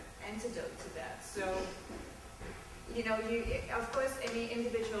the antidote to that. So, of course, any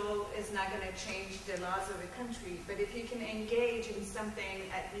individual is not going to change the laws of a country, but if you can engage in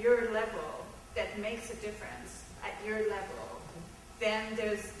something at your level that makes a difference at your level, then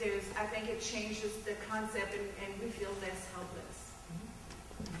I think it changes the concept and we feel less helpless.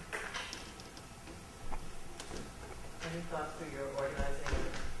 Any thoughts through your organizing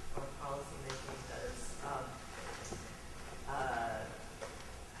or policy making does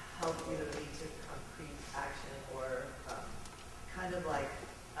help you to lead to concrete action or kind of like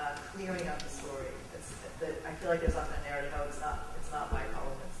clearing up the story? I feel like there's often a narrative, oh, it's not my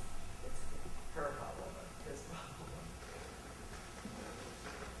problem, it's her problem or his problem.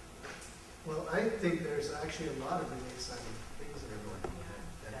 Well, I think there's actually a lot of really exciting things that are going on.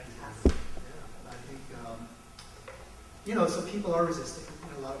 Fantastic. Yeah, I think, so people are resisting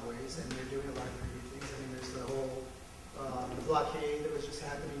in a lot of ways, and they're doing a lot of really things. I mean, there's the whole blockade that was just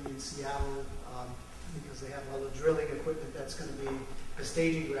happening in Seattle because they have all the drilling equipment that's going to be a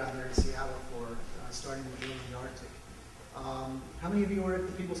staging ground there in Seattle for starting to drill in the Arctic. How many of you were at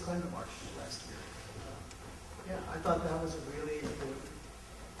the People's Climate March last year? Yeah, I thought that was a really important,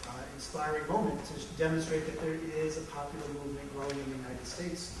 inspiring moment to demonstrate that there is a popular movement growing in the United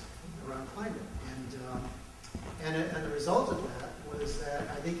States around climate. And the result of that was that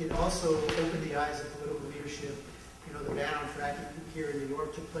I think it also opened the eyes of political leadership. The ban on fracking here in New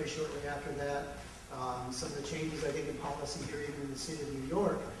York took place shortly after that. Some of the changes, I think, in policy here, even in the city of New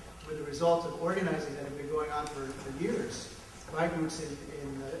York, were the result of organizing that had been going on for years by groups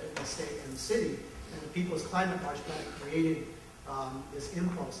in the state and the city. And the People's Climate March kind of created this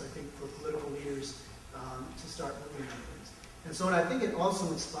impulse, I think, for political leaders to start moving on things. And so I think it also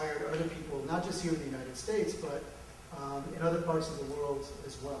inspired other people, not just here in the United States, but in other parts of the world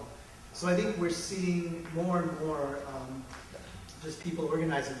as well. So I think we're seeing more and more just people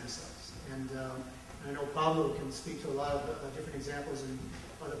organizing themselves. And I know Pablo can speak to a lot of different examples in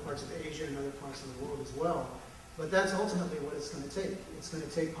other parts of Asia and other parts of the world as well. But that's ultimately what it's going to take. It's going to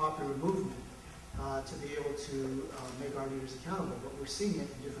take popular movement to be able to make our leaders accountable, but we're seeing it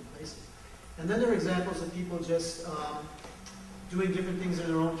in different places. And then there are examples of people just doing different things in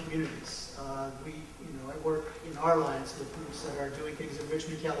their own communities. I work in our alliance with groups that are doing things in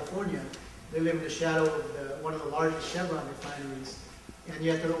Richmond, California. They live in the shadow of one of the largest Chevron refineries, and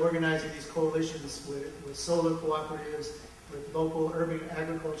yet they're organizing these coalitions with solar cooperatives, with local urban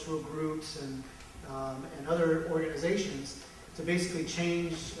agricultural groups and other organizations to basically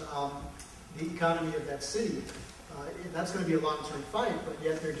change the economy of that city. That's going to be a long-term fight, but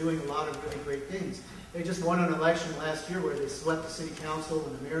yet they're doing a lot of really great things. They just won an election last year where they swept the city council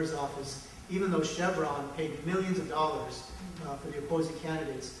and the mayor's office, even though Chevron paid millions of dollars for the opposing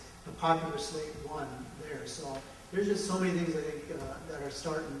candidates. the popular slate won there. So there's just so many things I think that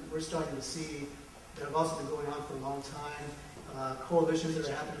we're starting to see that have also been going on for a long time. Coalitions that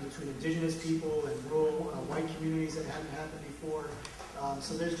are happening between indigenous people and rural white communities that haven't happened before.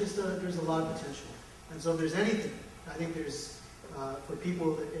 So there's a lot of potential. And so if there's anything, I think there's, for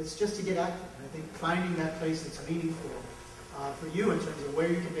people, it's just to get active. And I think finding that place that's meaningful for you in terms of where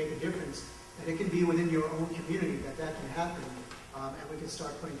you can make a difference, and it can be within your own community that can happen, and we can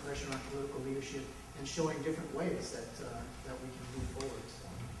start putting pressure on political leadership and showing different ways that we can move forward. So.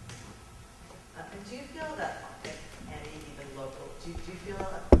 And do you feel that, if any, even local, do you feel,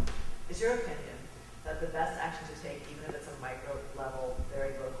 is your opinion that the best action to take, even if it's a micro level,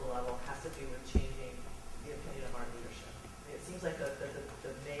 very local level, has to do with changing the opinion of our leadership? I mean, it seems like the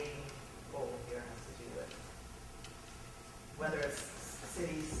main goal here has to do with whether it's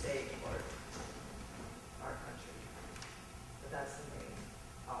city, state, or our country. But that's the main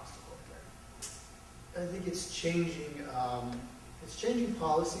obstacle here. I think it's changing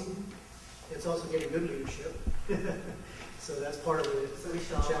policy. It's also getting good leadership. So that's part of the So we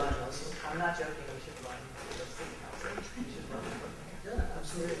should all challenge run. also. I'm not joking, we should run for the city council. We should run from here. Yeah,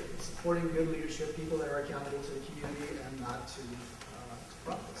 absolutely. It's supporting good leadership, people that are accountable to the community and not to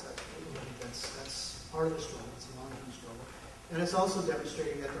profits. I think that's part of the struggle. It's a long-term struggle. And it's also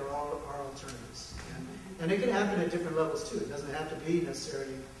demonstrating that there are alternatives. And it can happen at different levels too. It doesn't have to be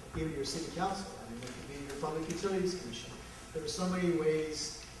necessarily even your city council. I mean, it could be your public utilities commission. There are so many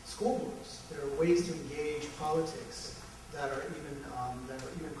ways, school boards, there are ways to engage politics that are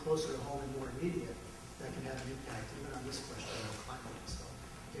even closer to home and more immediate that can have an impact even on this question of climate. So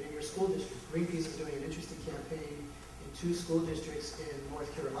getting your school district. Greenpeace is doing an interesting campaign in 2 school districts in North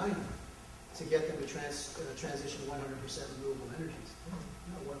Carolina to get them to transition 100% renewable energies.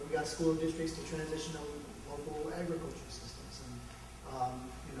 Where we got school districts to transition to local agriculture systems and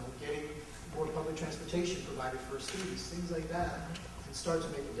getting more public transportation provided for students, things like that, can start to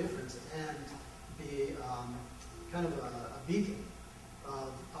make a difference and be kind of a beacon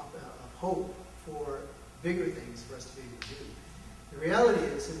of hope for bigger things for us to be able to do. The reality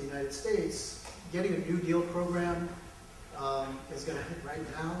is, in the United States, getting a New Deal program is going to, right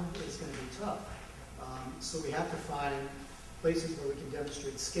now, is going to be tough. So we have to find places where we can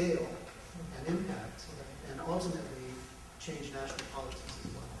demonstrate scale and impact and ultimately change national politics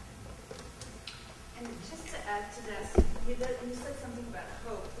as well. And just to add to this, you said something about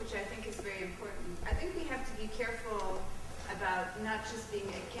hope, which I think is very important. I think we have to be careful about not just being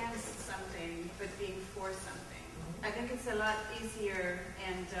against something, but being for something. I think it's a lot easier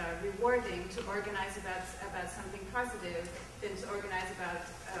and rewarding to organize about something positive than to organize about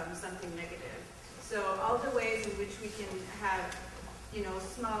something negative. So all the ways in which we can have,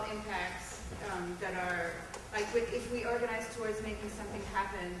 small impacts that are, like if we organize towards making something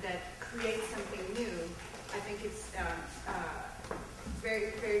happen that creates something new, I think it's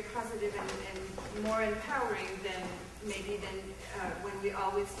very, very positive and more empowering than when we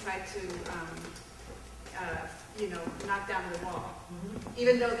always try to knock down the wall.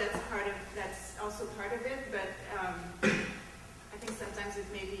 Even though that's also part of it, but I think sometimes it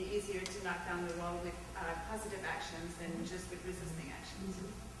may be easier to knock down the wall with positive actions than just with resisting actions.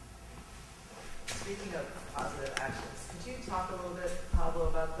 Speaking of positive actions, could you talk a little bit, Pablo,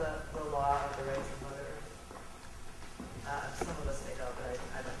 about the law of the rights of Mother Earth? Some of us may know, but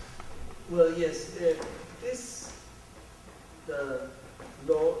I don't. Well, yes, the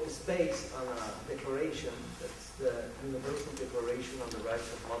law is based on a declaration, that's the Universal Declaration on the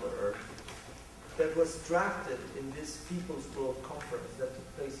Rights of Mother Earth, that was drafted in this People's World Conference that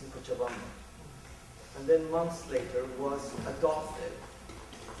took place in Cochabamba. And then months later was adopted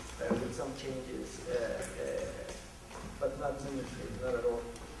with some changes, but not meaningful, not at all,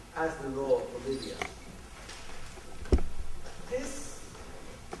 as the law of Bolivia.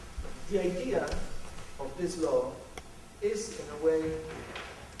 The idea of this law is, in a way,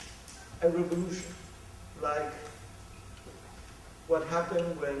 a revolution, like what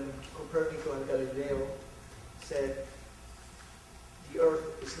happened when Copernico and Galileo said the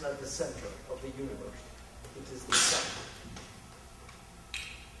Earth is not the center of the universe, it is the sun.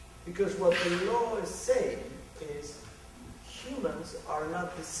 Because what the law is saying is humans are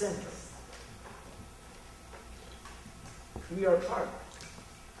not the center. We are part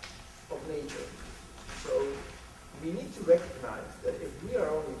of nature. So we need to recognize that if we are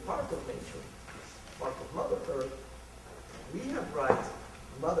only part of nature, part of Mother Earth, we have rights,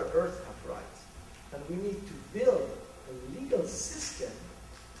 Mother Earth has rights. And we need to build a legal system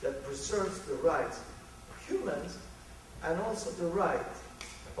that preserves the rights of humans and also the right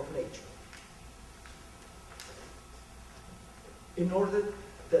of nature. In order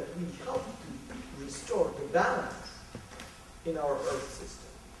that we help to restore the balance in our Earth system.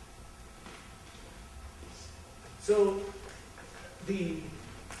 So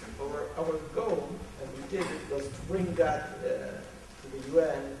our goal, and we did it, was to bring that to the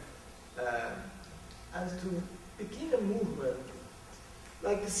UN and to begin a movement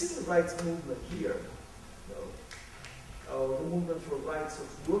like the civil rights movement here, or the movement for rights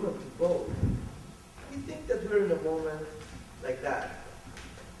of women to vote. We think that we're in a moment like that.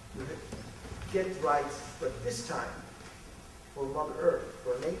 We get rights, but this time for Mother Earth,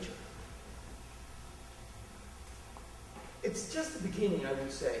 for nature. It's just the beginning, I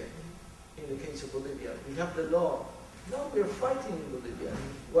would say, in the case of Bolivia. We have the law. Now we're fighting in Bolivia.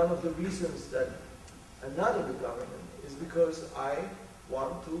 And one of the reasons that I'm not in the government is because I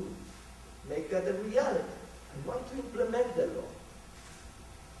want to make that a reality. I want to implement that law.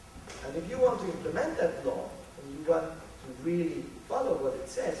 And if you want to implement that law, and you want to really follow what it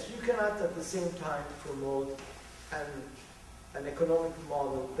says, you cannot at the same time promote an economic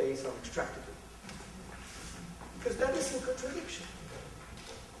model based on extractivism. Because that is in contradiction.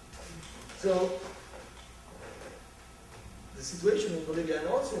 So, the situation in Bolivia and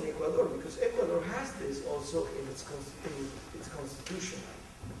also in Ecuador, because Ecuador has this also in its constitution,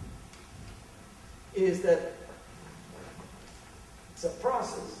 is that it's a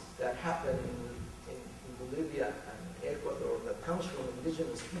process that happened in Bolivia and Ecuador that comes from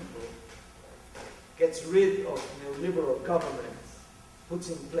indigenous people, gets rid of neoliberal governments, puts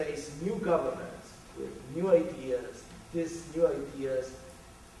in place new governments with new ideas. These new ideas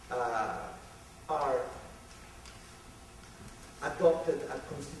are adopted at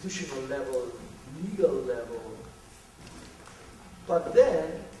constitutional level, legal level, but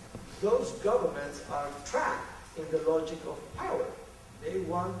then those governments are trapped in the logic of power. They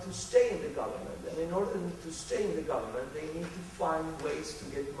want to stay in the government, and in order to stay in the government, they need to find ways to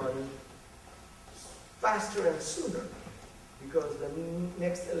get money faster and sooner, because the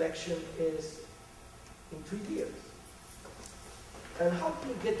next election is in 3 years. And how can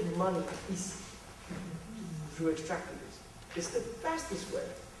you get money easy? Through extractivism. It's the fastest way.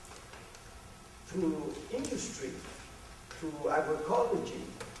 Through industry, through agroecology.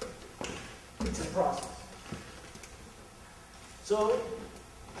 It's a process. So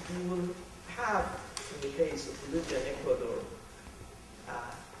you will have, in the case of Bolivia and Ecuador, a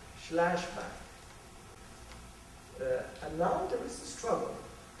flashback. And now there is a struggle.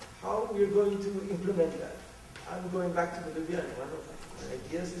 How we're going to implement that. I'm going back to Bolivia, and one of my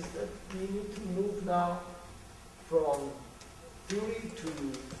ideas is that we need to move now from theory to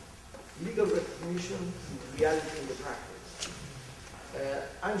legal recognition to reality in the practice.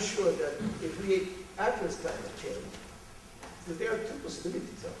 I'm sure that if we address climate change, that there are two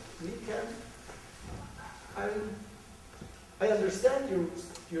possibilities. We can, I understand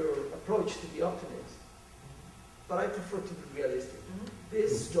your approach to the optimist, but I prefer to be realistic.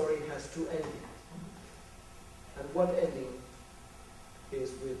 This story has two endings. And one ending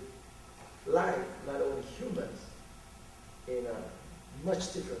is with life, not only humans, in a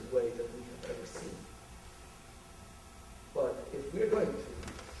much different way than we have ever seen. But if we're going to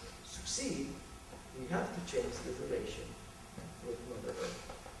succeed, we have to change the relation with Mother Earth.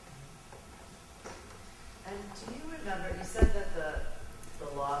 And do you remember, you said that the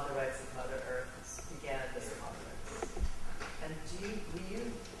law of the rights of Mother Earth began at this conference. And do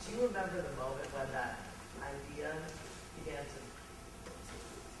you remember the moment when that idea began to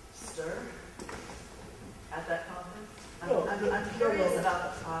stir at that conference? No, I'm curious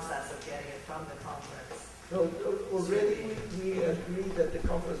about the process of getting it from the conference. No, already we agreed that the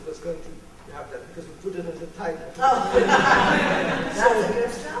conference was going to have that because we put it in the title. Oh, that's a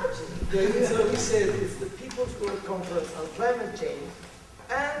good strategy. So we said it's the People's World Conference on Climate Change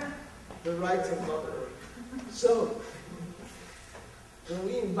and the Rights of Mother Earth. So when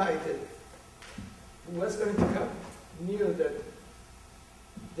we invited who was going to come, knew that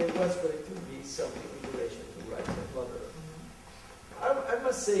there was going to be something in relation to the rights of Mother Earth. I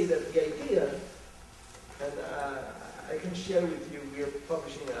must say that the idea, and I can share with you, we are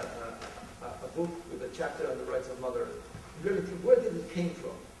publishing a book with a chapter on the rights of Mother Earth. Really, where did it came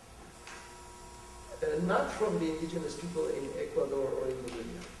from? Not from the indigenous people in Ecuador or in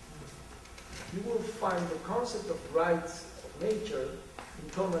Bolivia. You will find the concept of rights of nature in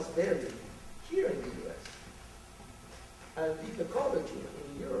Thomas Berry here in the US. And deep ecology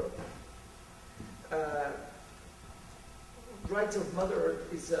in Europe. Rights of Mother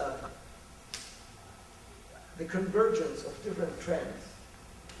Earth is the convergence of different trends.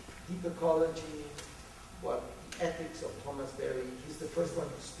 Deep ecology, the ethics of Thomas Berry. He's the first one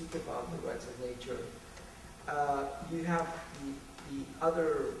to speak about the rights of nature. You have the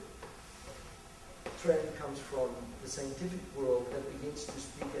other trend comes from the scientific world that begins to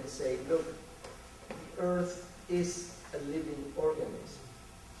speak and say, look, the Earth is a living organism.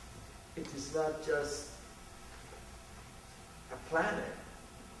 It is not just a planet.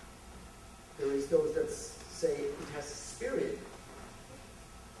 There is those that say it has a spirit.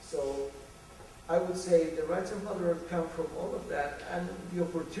 So I would say the rights of Mother Earth come from all of that, and the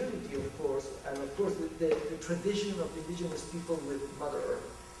opportunity, of course, and of course the tradition of indigenous people with Mother Earth.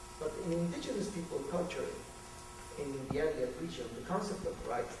 But in indigenous people culture, in the Andean region, the concept of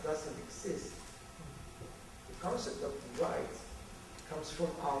rights doesn't exist. The concept of the rights comes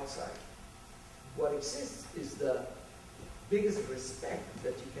from outside. What exists is the biggest respect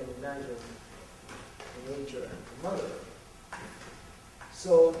that you can imagine to nature and to Mother Earth.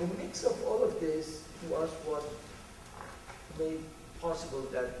 So the mix of all of this was what made possible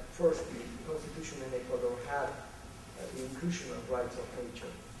that first the Constitution in Ecuador had the inclusion of rights of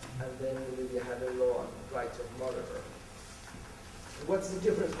nature, and then Bolivia had a law on the rights of Mother Earth. And what's the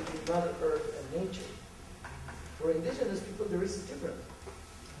difference between Mother Earth and nature? For indigenous people, there is a difference.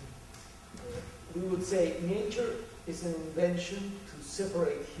 We would say nature is an invention to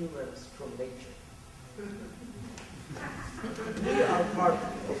separate humans from nature. We are part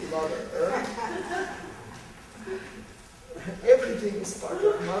of Mother Earth. Everything is part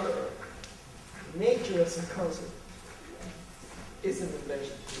of Mother Earth. Nature as a concept is an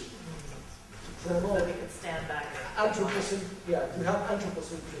invention too. So we can stand back. Yeah, to have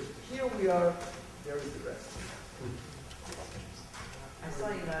anthropocentrism. Here we are, there is the rest. I saw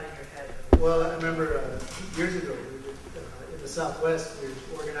you nodding your head. Well, I remember years ago, in the Southwest, we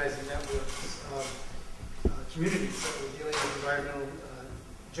were organizing networks of communities that were dealing with environmental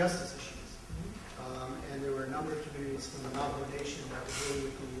justice issues. And there were a number of communities from the Navajo Nation that were dealing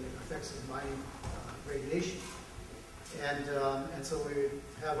with the effects of mining radiation. And so we would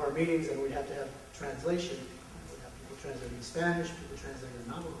have our meetings, and we'd have to have translation. We'd have people translating in Spanish, people translating in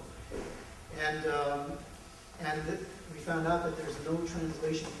Navajo. And we found out that there's no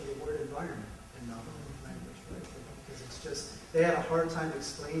translation for the word environment in Navajo language, right? Because it's just, they had a hard time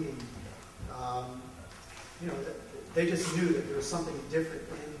explaining, they just knew that there was something different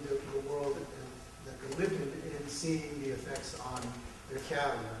in the world that they lived in seeing the effects on their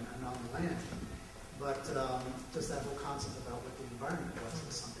cattle and on the land. But just that whole concept about what the environment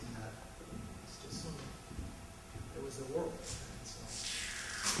was something that it's just, it was the world. And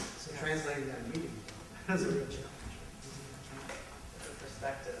so translating that meeting was a real challenge. The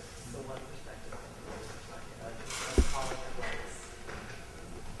perspective, the one perspective we're talking about, just calling it rights.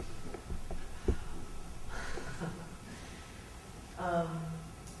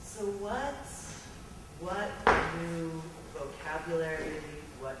 So what new vocabulary,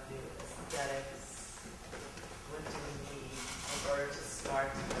 what new aesthetics, what do we need in order to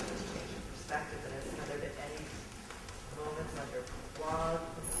start to have this change in perspective? And are there any moments on your blog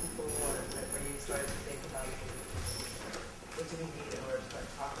from people where you started to think about what do we need in order to start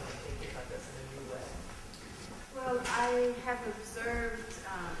talking and thinking about this in a new way? Well, I have observed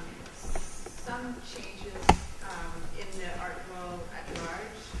some changes in the art world at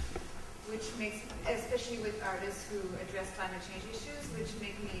large, which makes, especially with artists who address climate change issues, which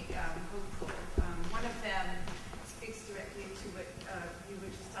make me hopeful. One of them speaks directly to what you were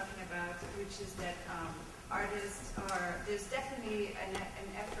just talking about, which is that artists there's definitely an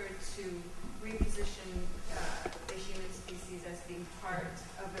effort to reposition the human species as being part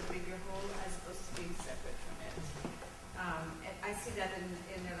of a bigger whole as opposed to being separate from it. And I see that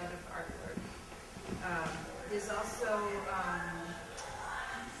in a lot of artwork. There's also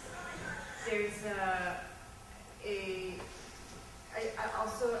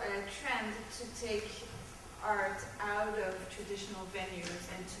also a trend to take art out of traditional venues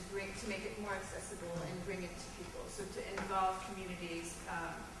and to make it more accessible and bring it to people. So to involve communities.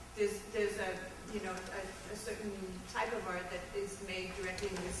 There's a certain type of art that is made directly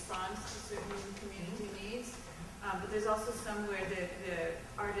in response to certain community needs. But there's also some where the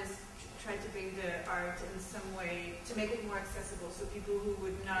artists try to bring the art in some way to make it more accessible, so people who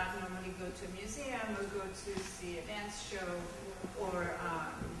would not normally go to a museum or go to see a dance show or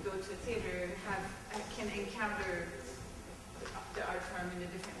go to a theater can encounter the art form in a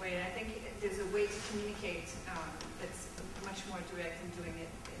different way. And I think there's a way to communicate that's much more direct in doing it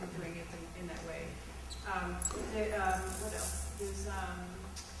in that way. What else? There's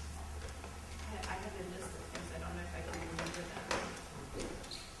I have a list of things. I don't know if I can remember them.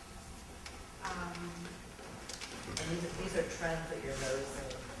 And these are trends that you're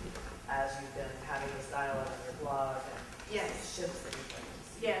noticing as you've been having this dialogue on your blog, and yes, shifts that you're starting to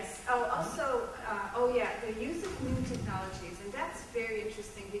see. Yes. Oh, also, the use of new technologies, and that's very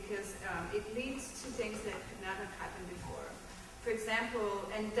interesting because it leads to things that could not have happened before. For example,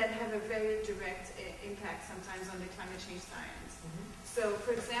 and that have a very direct impact sometimes on the climate change science. So,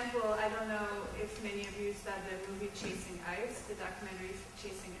 for example, I don't know if many of you saw the movie Chasing Ice, the documentary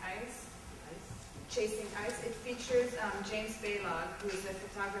Chasing Ice. Chasing Ice. It features James Balog, who is a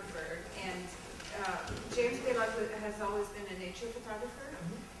photographer, and James Balog has always been a nature photographer.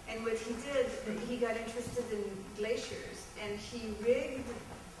 And what he did, he got interested in glaciers, and he rigged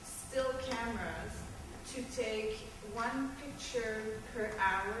still cameras to take 1 picture per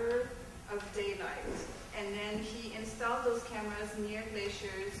hour of daylight. And then he installed those cameras near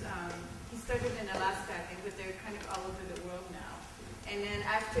glaciers. He started in Alaska, I think, but they're kind of all over the world now. And then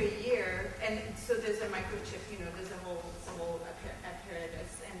after a year, and so there's a microchip, there's a whole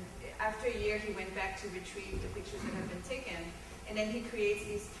apparatus. And after a year, he went back to retrieve the pictures that have been taken. And then he creates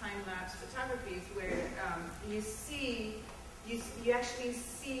these time-lapse photographies where you actually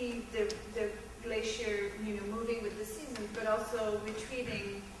see the glacier, moving with the seasons, but also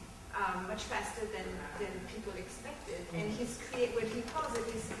retreating much faster than people expected. And what he calls it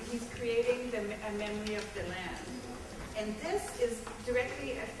is he's creating a memory of the land. And this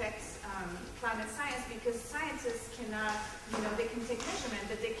directly affects climate science because scientists cannot, they can take measurement,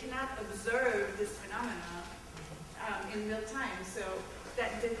 but they cannot observe this phenomena in real time. So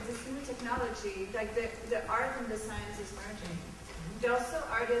that this new technology, like the art and the science is merging. There are also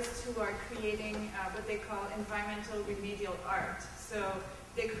artists who are creating what they call environmental remedial art. So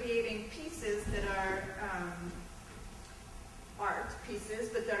they're creating pieces that are art pieces,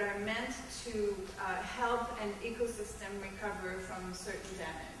 but that are meant to help an ecosystem recover from certain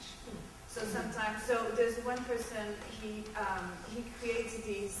damage. So sometimes, there's one person, he creates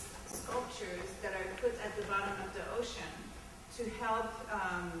these sculptures that are put at the bottom of the ocean to help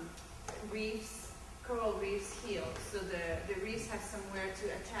coral reefs heal. So the reefs have somewhere to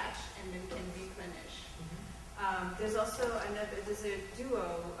attach and then can replenish. There's also there's a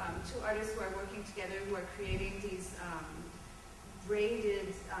duo, 2 artists who are working together who are creating these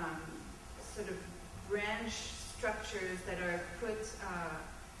braided sort of branch structures that are put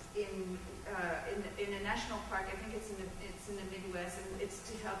in a national park. I think it's in the Midwest, and it's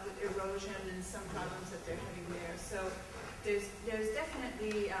to help with erosion and some problems that they're having there. So there's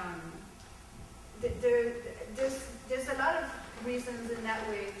definitely there's a lot of reasons in that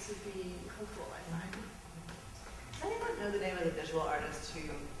way to be hopeful, I find. Does anyone know the name of the visual artist who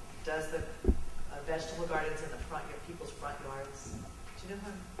does the vegetable gardens in the people's front yards? Do you know who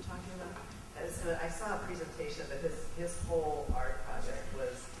I'm talking about? So I saw a presentation that his whole art project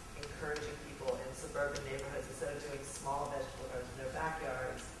was encouraging people in suburban neighborhoods, instead of doing small vegetable gardens in their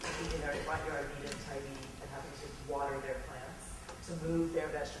backyards, keeping their front yard neat and tidy and having to water their plants, to move their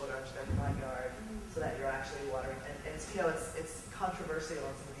vegetable garden to their front yard so that you're actually watering. And it's, it's controversial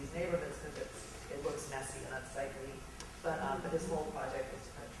in some of these neighborhoods because it looks messy and unsightly. But his whole project was to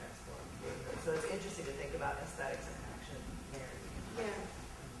kind of transform the neighborhood. So it's interesting to think about aesthetics and action there. Yeah.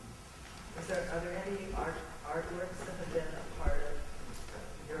 Are there any artworks that have been a part of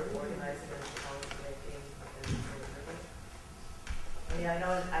your organizing and challenge making in the neighborhood? I mean, I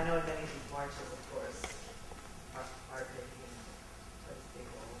know in many of these marches, of course, art making plays big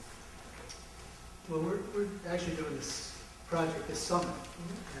roles. Well, we're actually doing this project this summer,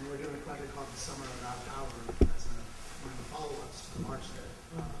 and we're doing a project called the Summer Around Hour. That's one of the follow-ups to the march that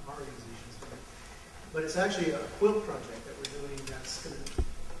our organization is doing. But it's actually a quilt project that we're doing that's going to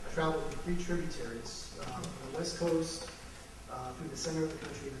travel through 3 tributaries on the West Coast, through the center of the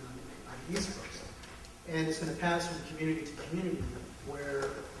country, and on the East Coast. And it's going to pass from community to community,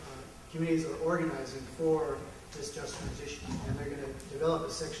 where communities are organizing for this just transition. And they're going to develop a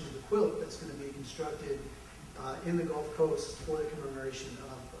section of the quilt that's going to be constructed in the Gulf Coast for the commemoration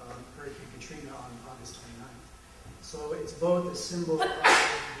of Hurricane Katrina on August 29th. So it's both a symbol of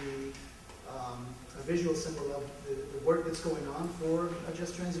a visual symbol of the work that's going on for a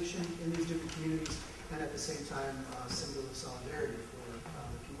just transition in these different communities, and at the same time, a symbol of solidarity for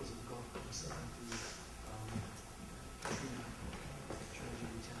the peoples of the Gulf Coast through Katrina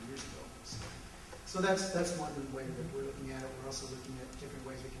tragedy 10 years ago. So that's one way that we're looking at it. We're also looking at different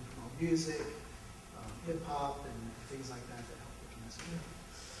ways we can promote music, hip hop, and things like that help with the message.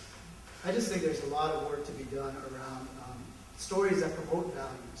 I just think there's a lot of work to be done around stories that promote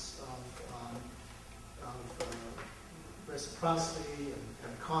values of reciprocity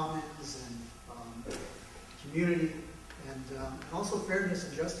and commons and community and also fairness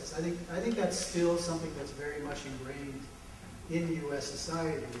and justice. I think that's still something that's very much ingrained in U.S.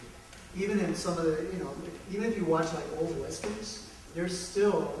 society. Even in some of the, even if you watch like old westerns, there's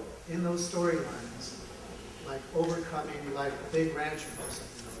still, in those storylines, like overcoming like a big rancher or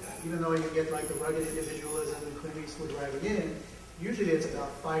something like that. Even though you get like the rugged individualism and Clint Eastwood driving in, usually it's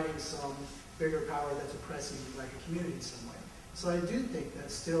about fighting some bigger power that's oppressing like a community in some way. So I do think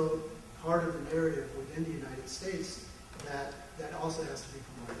that's still part of the narrative within the United States that also has to be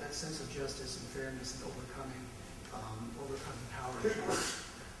promoted. That sense of justice and fairness and overcoming power,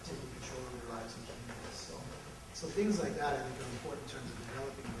 taking control of their lives and communities. So things like that I think are important in terms of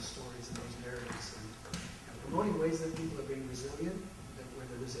developing those stories and those narratives and promoting ways that people are being resilient, where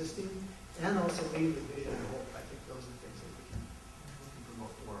they're resisting, and also leading with vision and hope. I think those are things that we can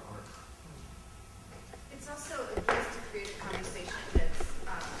promote through our art. It's also a place to create a conversation that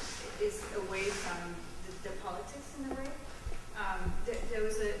is away from the politics in a way.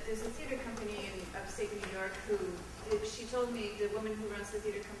 There's a theater company in upstate New York who, she told me, the woman who runs the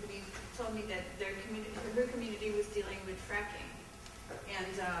theater company told me that her community was dealing with fracking. And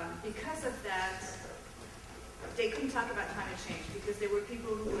because of that, they couldn't talk about climate change because there were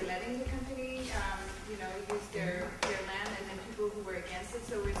people who were letting the company, use their land, and then people who were against it.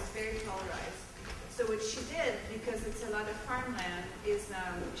 So it was very polarized. So what she did, because it's a lot of farmland, is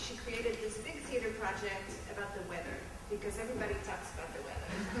she created this big theater project about the weather, because everybody talks about the weather.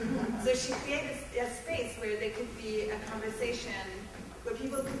 So she created a space where there could be a conversation where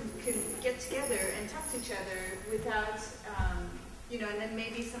people could get together and talk to each other without, and then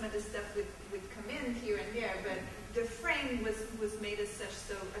maybe some of the stuff would come in here and there, but the frame was made as such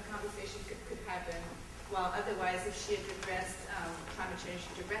so a conversation could happen. While otherwise, if she had addressed climate change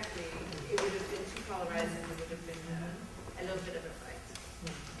directly, it would have been too polarized and it would have been a little bit of a fight.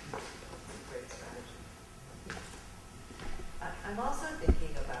 Great strategy. I'm also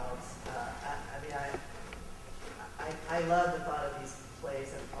thinking about, I love the thought of these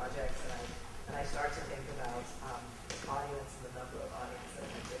plays and projects, and I start to think about audience and the number of audience that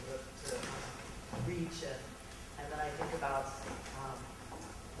I can look to reach, and then I think about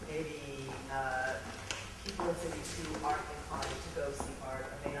maybe people in cities who aren't inclined to go see art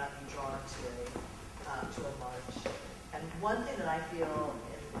or may not be drawn to a march. And one thing that I feel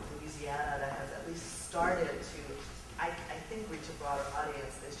in Louisiana that has at least started to, I think, reach a broader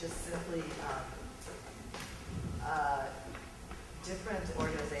audience is just simply different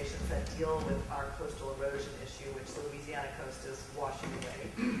organizations that deal with our coastal erosion issue, which the Louisiana coast is washing away,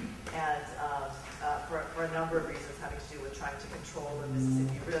 and for a number of reasons having to do with trying to control the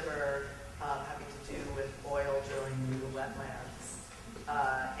Mississippi River, having to do with oil drilling through the wetlands.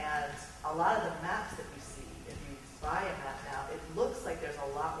 And a lot of the maps that you see, if you buy a map now, it looks like there's a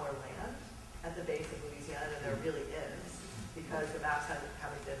lot more land at the base of Louisiana than there really is, because the maps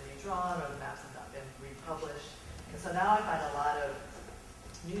haven't been redrawn or the maps have not been republished. And so now I find a lot of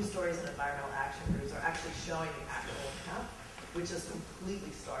news stories and environmental action groups are actually showing the actual map, which is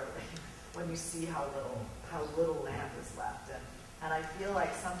completely startling when you see how little land is left. And I feel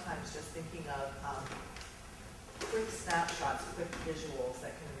like sometimes just thinking of quick snapshots, quick visuals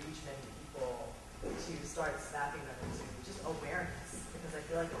that can reach many people to start snapping them into just awareness, because I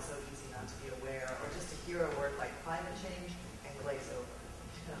feel like it's so easy not to be aware, or just to hear a word like climate change and glaze over,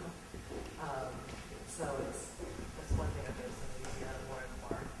 so that's one thing I've noticed in Louisiana more and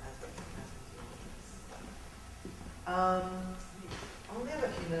more as we deal with this. I only have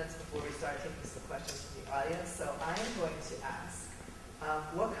a few minutes before we start taking some questions from the audience, so I am going to ask,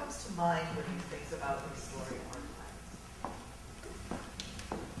 what comes to mind when you think about restoring art plans?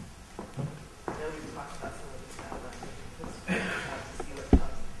 I know we've talked about some of this now, but I'm to see what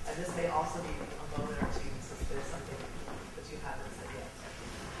comes. And this may also be a moment or two since there's something that you haven't said yet,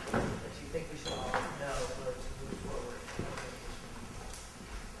 that you think we should all know in order to move forward.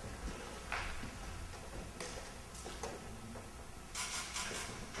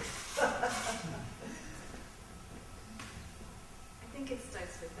 I think it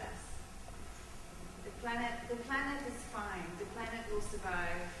starts with us. The planet is fine. The planet will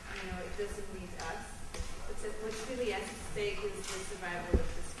survive. It doesn't need us. What's really at stake is the survival of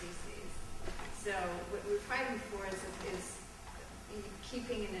the species. So what we're fighting for is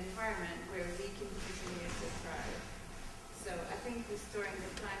keeping an environment where we can continue to thrive. So I think restoring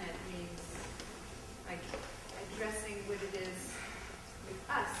the planet means like addressing what it is with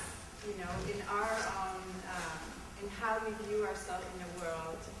us, in our own, in how we view ourselves in the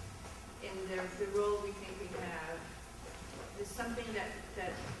world, in the role we think we have. There's something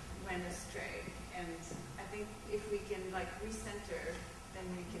that went astray, and I think if we can recenter, then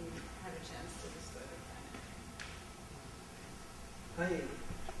we can have a chance to restore the planet.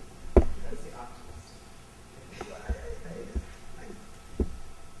 That's the optimist. I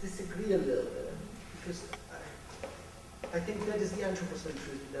disagree a little bit, because I think that is the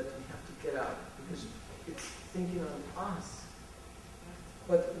anthropocentrism that we have to get out, because it's thinking on us.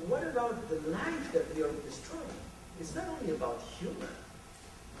 But what about the life that we are destroying? It's not only about human.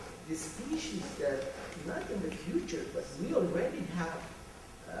 The species that, not in the future, but we already have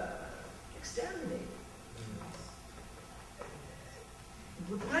exterminated.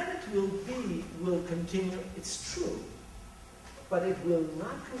 The planet will continue, it's true, but it will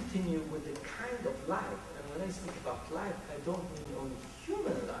not continue with the kind of life. And when I speak about life, I don't mean only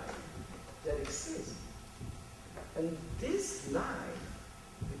human life that exists. And this life,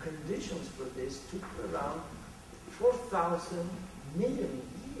 the conditions for this took around 4,000 million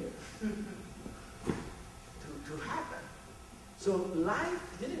years to happen. So life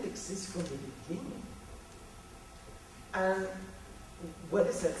didn't exist from the beginning. And what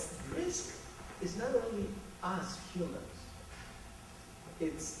is at risk is not only us humans,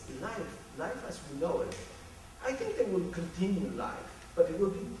 it's life as we know it. I think they will continue life, but it will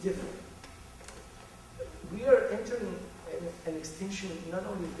be different. We are entering an extinction not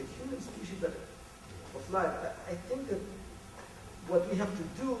only of the human species, but of life. I think that what we have to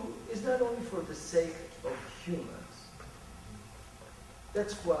do is not only for the sake of humans.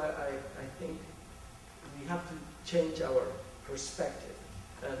 That's why I think we have to change our perspective.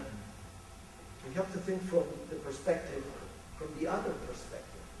 And we have to think from the perspective, from the other perspective.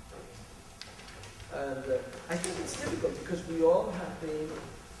 And I think it's difficult because we all have been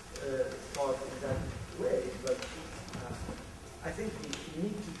taught in that way, but I think we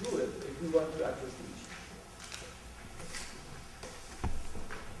need to do it if we want to address the issue.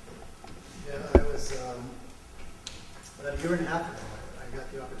 Yeah, I was, about a year and a half ago, I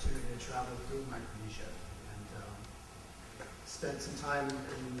got the opportunity to travel through Micronesia and spent some time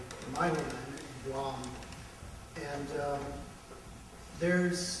in my homeland, in Guam. And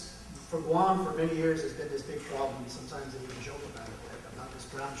for Guam, for many years, has been this big problem. Sometimes they even joke about it, like about this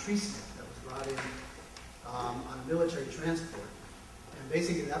brown tree snake that was brought in on a military transport. And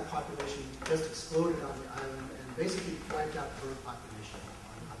basically that population just exploded on the island and basically wiped out the bird population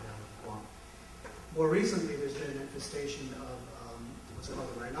on the island of Guam. More recently, there's been an infestation of what's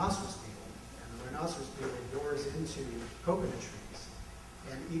called the rhinoceros beetle. And the rhinoceros beetle bores into coconut trees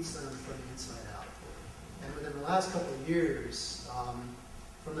and eats them from the inside out. And within the last couple of years,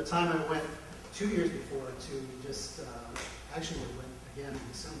 from the time I went 2 years before to just, actually we went again in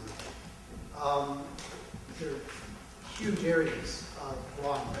December, there are huge areas of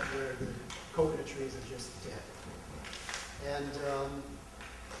Guam where the coconut trees are just dead. And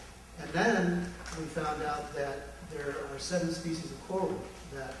then we found out that there are 7 species of coral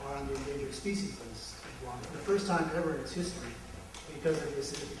that are on the endangered species list in Guam. For the first time ever in its history, because of the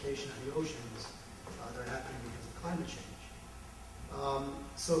acidification of the oceans that are happening because of climate change.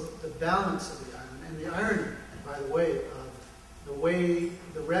 So the balance of the island, and the irony, by the way, of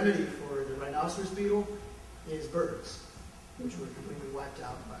the remedy for the rhinoceros beetle is birds, which were completely wiped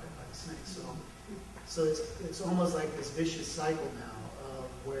out by the snakes. So it's almost like this vicious cycle now of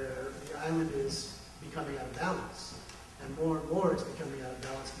where the island is becoming out of balance. And more it's becoming out of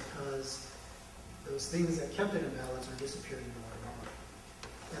balance because those things that kept it in balance are disappearing more and more.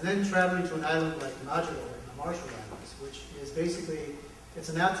 And then traveling to an island like Majuro in the Marshall Islands, which is basically, it's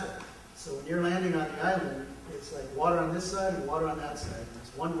an atoll. So when you're landing on the island, it's like water on this side and water on that side. And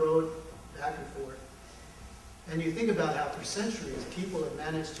there's one road back and forth. And you think about how for centuries people have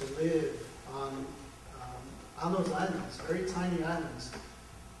managed to live on those islands, very tiny islands,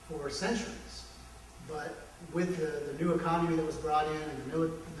 for centuries. But with the new economy that was brought in and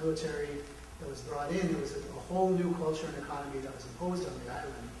the military that was brought in, there was a whole new culture and economy that was imposed on the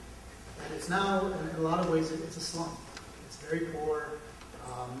island. And it's now, in a lot of ways, it's a slum. It's very poor.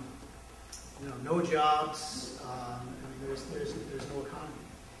 No jobs. There's no economy,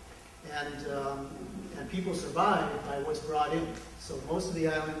 and people survive by what's brought in. So most of the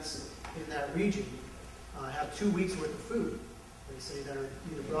islands in that region have 2 weeks worth of food. They say that are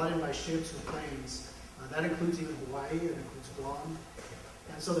either brought in by ships or planes. That includes even Hawaii. It includes Guam.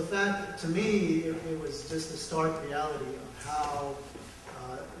 And so the fact, to me, it was just a stark reality of how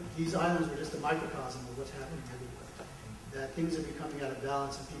these islands were just a microcosm of what's happening everywhere. That things are becoming out of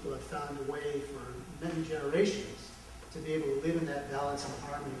balance, and people have found a way for many generations to be able to live in that balance and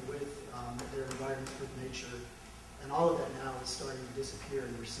harmony with their environment, with nature. And all of that now is starting to disappear,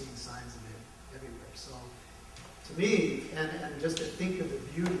 and we're seeing signs of it everywhere. So to me, and just to think of the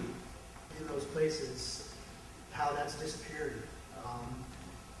beauty in those places, how that's disappeared.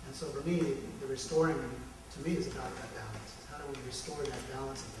 And so for me, the restoring, to me, is about that balance. It's how do we restore that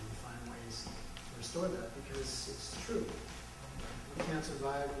balance and then find ways to restore that, because it's true. We can't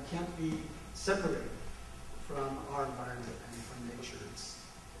survive, we can't be separated from our environment and from nature.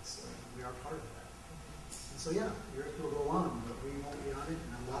 We are part of that. And so yeah, the earth will go on, but we won't be on it,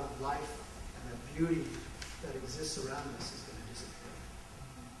 and a lot of life and the beauty that exists around us is going to disappear.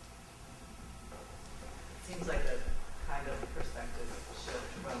 Seems like a kind of perspective shift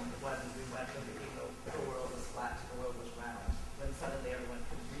from when we went from thinking the world was flat to the world was round, when suddenly everyone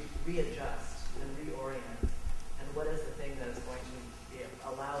could readjust and reorient. And what is the thing that is going to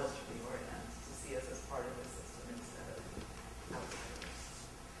allow us to reorient, to see us as part of the system instead of outsiders?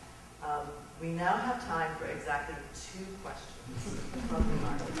 We now have time for exactly 2 questions from the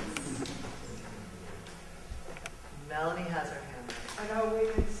audience. Melanie has her hand up. I know we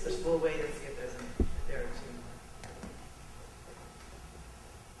can see. We'll wait and see if there are 2 more.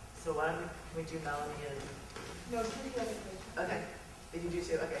 So why don't we do Melanie and... No, do the other question. Okay. Did you do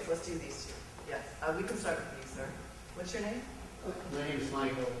 2? Okay, so let's do these 2. Yes. We can start with you, sir. What's your name? My name is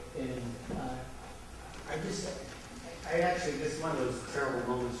Michael, and I actually, this is one of those terrible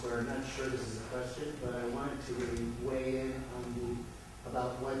moments where I'm not sure this is a question, but I wanted to really weigh in on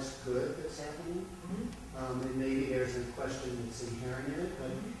about what's good that's happening. Mm-hmm. And maybe there's a question that's inherent in it,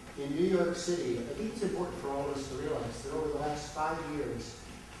 but in New York City, I think it's important for all of us to realize that over the last 5 years,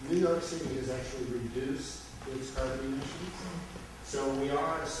 New York City has actually reduced its carbon emissions. So we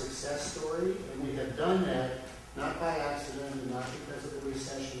are a success story, and we have done that not by accident and not because of the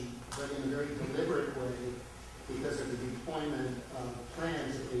recession, but in a very deliberate way because of the deployment of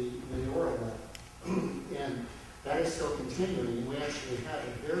plans at the mayoral level. And that is still continuing, and we actually have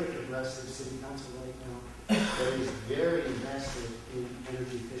a very progressive city council right now that is very invested in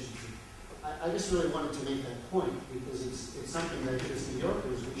energy efficiency. I just really wanted to make that point because it's something that as New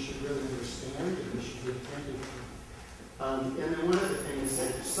Yorkers we should really understand and we should be attentive to. And then one other thing is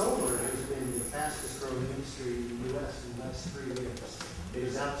that solar has been the fastest growing industry in the U.S. in the last 3 years. It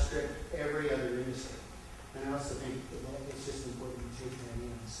has outstripped every other industry. And I also think that it's just important to take that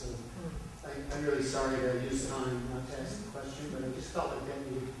in. So I'm really sorry to use time not to ask the question, but I just felt like that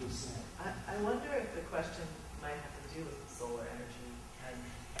needed to be said. I wonder if the question might have to do with solar energy and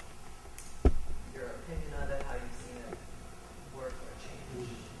your opinion of it, how you've seen it work or change.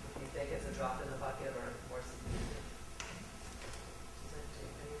 If you think it's a drop in the bucket or more significant.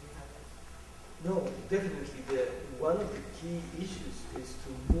 No, definitely. One of the key issues is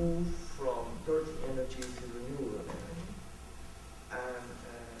to move from dirty energy to renewable energy. And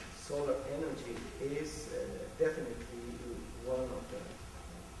solar energy is definitely one of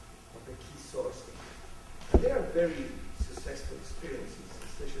the key sources. And there are very successful experiences,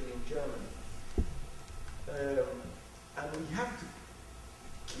 especially in Germany. And we have to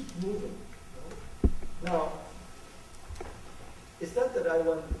keep moving. Now, it's not that I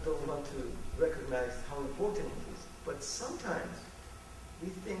don't want to recognize how important it is, but sometimes we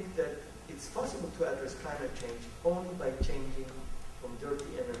think that it's possible to address climate change only by changing from dirty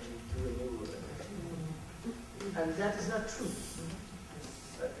energy to renewable energy. And that is not true.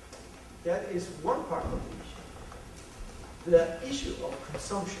 That is one part of the issue. The issue of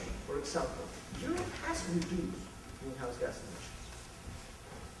consumption, for example, Europe has reduced greenhouse gas emissions.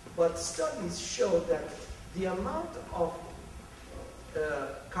 But studies show that the amount of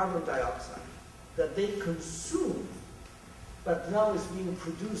carbon dioxide that they consume, but now is being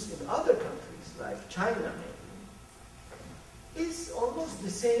produced in other countries, like China maybe, is almost the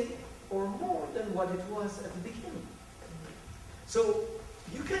same or more than what it was at the beginning. So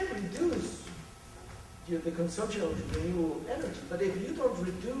you can reduce the consumption of renewable energy, but if you don't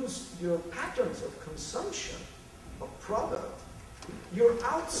reduce your patterns of consumption of product, you're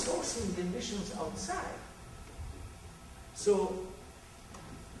outsourcing the emissions outside. So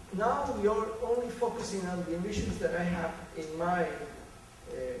now we are only focusing on the emissions that I have in my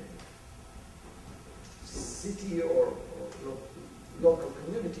city or local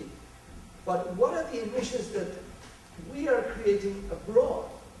community. But what are the emissions that we are creating abroad?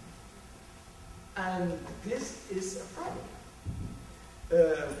 And this is a problem.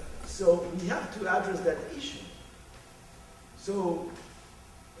 So we have to address that issue. So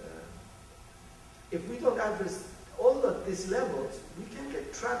if we don't address all at these levels, we can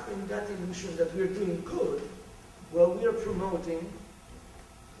get trapped in that illusion that we're doing good while we are promoting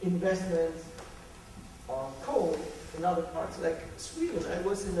investments on coal in other parts, like Sweden. I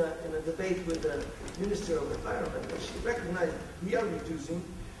was in a debate with the Minister of Environment, and she recognized we are reducing,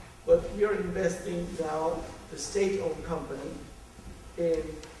 but we are investing now, the state-owned company, in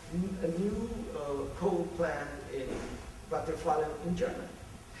a new coal plant in Vattenfall in Germany.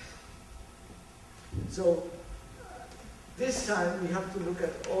 So this time we have to look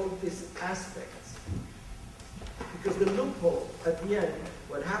at all these aspects, because the loophole at the end,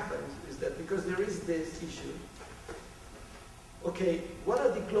 what happens is that because there is this issue, okay, what are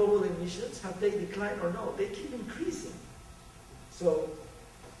the global emissions? Have they declined or no? They keep increasing. So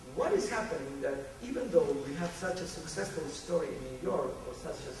what is happening that even though we have such a successful story in New York or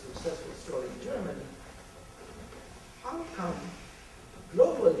such a successful story in Germany, how come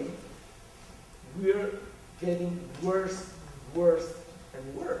globally we're getting worse, worse,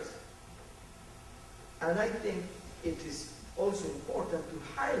 and worse? And I think it is also important to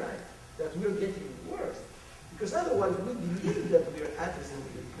highlight that we're getting worse, because otherwise we believe that we're addressing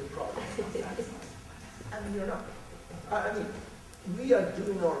the problem. And we're not. I mean, we are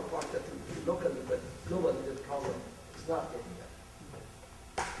doing our part locally, but globally the problem is not getting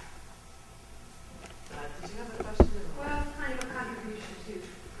there. Did you have a question? Well, kind of a contribution to.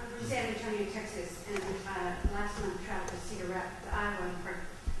 I'm from San Antonio, Texas, and last month traveled to Cedar Rapids, Iowa, and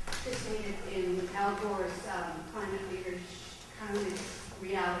participated in Al Gore's climate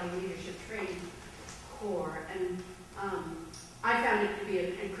reality leadership training core, and I found it to be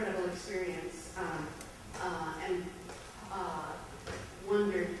an incredible experience, and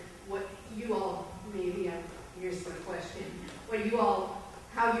wondered what you all, maybe here's the question,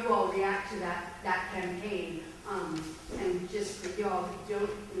 how you all react to that campaign, and just for y'all who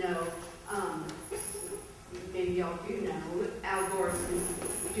don't know, maybe y'all do know, Al Gore's been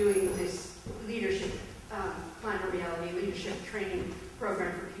doing this leadership, climate reality leadership training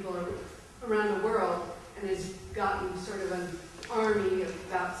program for people around the world, and has gotten sort of an army of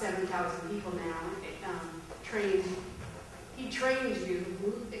about 7,000 people now. He trains you,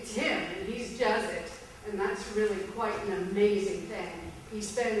 it's him, and he does it, and that's really quite an amazing thing. He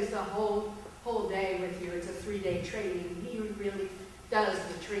spends the whole day with you. It's a 3-day training. He really does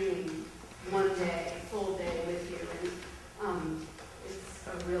the training one day, a full day with you, and it's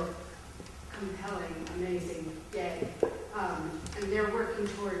a real compelling, amazing day. And they're working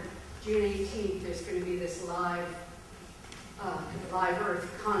toward June 18th. There's going to be this live Earth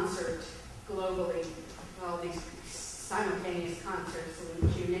concert globally, all these simultaneous concerts,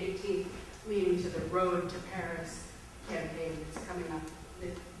 and June 18th, leading to the Road to Paris campaign that's coming up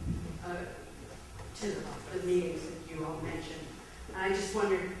to the meetings that you all mentioned. And I just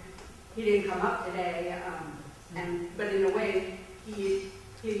wondered, he didn't come up today, but in a way, he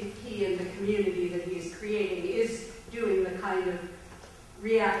and the community that he's creating is doing the kind of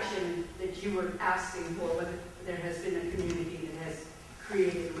reaction that you were asking for, whether there has been a community that has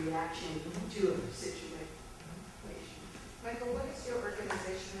created a reaction to a situation. Michael, what does your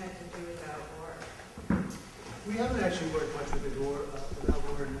organization have to do with Al Gore? We haven't actually worked much with Al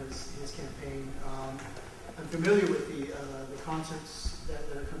Gore and his campaign. I'm familiar with the concerts that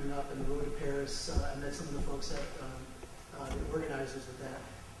are coming up and the Road to Paris. I met some of the folks that the organizers of that.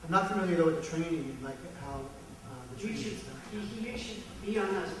 I'm not familiar though with the training, like how the training is done. You should be on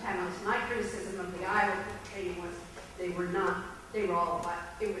those panels. My criticism of the Iowa training was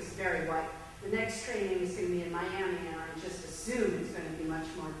it was very white. The next training is going to be in Miami, and I just assume it's going to be much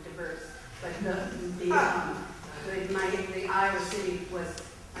more diverse. But the Iowa City was,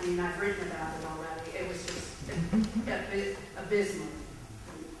 I mean, I've written about it already. It was just abysmal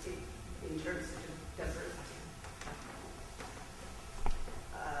in terms of diversity.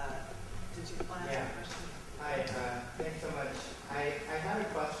 Did you plan a question? Hi, thanks so much. I had a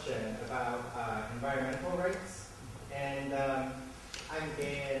question about environmental rights, and I'm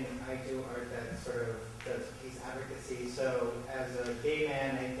gay and I do art that sort of does peace advocacy. So as a gay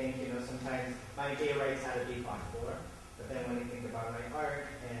man, I think, sometimes my gay rights had to be fought for. But then when I think about my art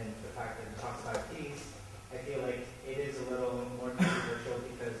and the fact that it talks about peace, I feel like it is a little more controversial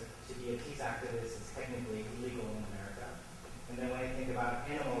because to be a peace activist is technically illegal in America. And then when I think about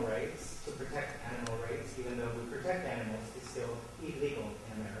animal rights, to protect animal rights, even though we protect animals, is still illegal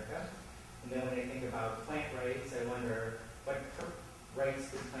in America. And then when I think about plant rights, I wonder what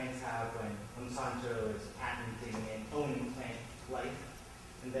rights do plants have when Monsanto is patenting and owning plant life?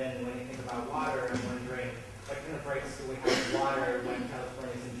 And then when I think about water, I'm wondering what kind of rights do we have in water when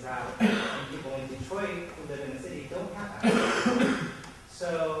California's in drought and people in Detroit who live in the city don't have that.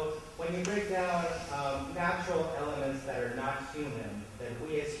 So when you break down natural elements that are not human, that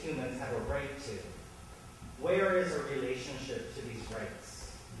we as humans have a right to, where is a relationship to these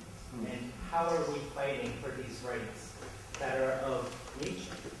rights? And how are we fighting for these rights that are of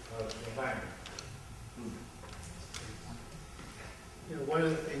nature, of the environment? One of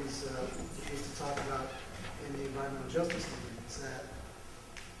the things we used to talk about in the environmental justice movement is that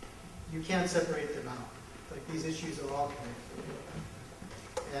you can't separate them out. Like, these issues are all connected.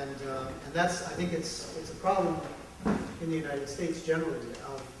 And that's, I think it's a problem in the United States generally,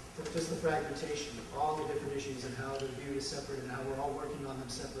 of just the fragmentation of all the different issues and how they're viewed as separate and how we're all working on them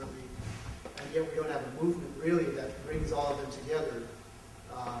separately. yet we don't have a movement really that brings all of them together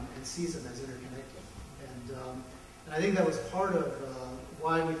and sees them as interconnected. And I think that was part of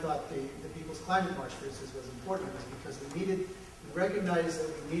why we thought the People's Climate March, for instance, was important, was because we recognized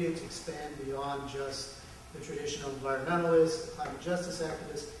that we needed to expand beyond just the traditional environmentalists, the climate justice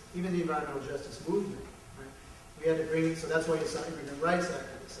activists, even the environmental justice movement. Right? We had to bring, so that's why you saw immigrant rights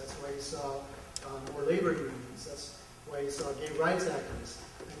activists, that's why you saw more labor unions, that's why you saw gay rights activists.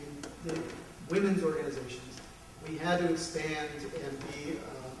 I mean, the women's organizations. We had to expand and be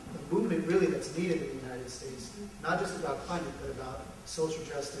a movement really that's needed in the United States, not just about climate, but about social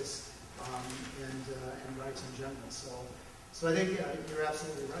justice and rights in general. So I think you're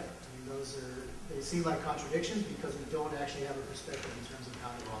absolutely right. I mean, they seem like contradictions because we don't actually have a perspective in terms of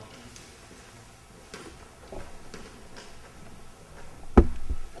how to offer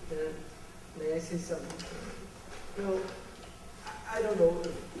them. May I say something? Well, I don't know,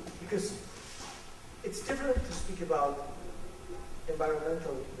 because it's different to speak about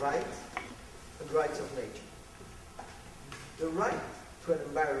environmental rights and rights of nature. The right to an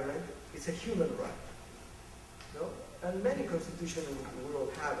environment is a human right. No? And many constitutions in the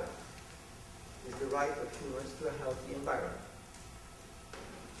world have it. It's the right of humans to a healthy environment.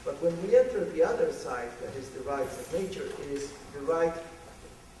 But when we enter the other side, that is the rights of nature, it is the right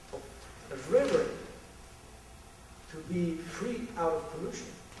of a river to be free out of pollution.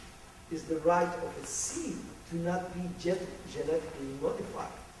 Is the right of a seed to not be genetically modified.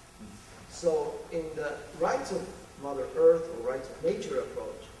 So in the rights of Mother Earth or rights of nature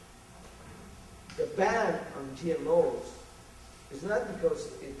approach, the ban on GMOs is not because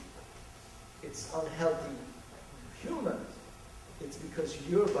it's unhealthy humans, it's because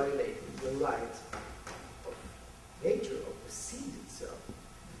you're violating the right of nature, of the seed itself.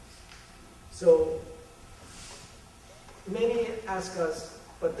 So many ask us,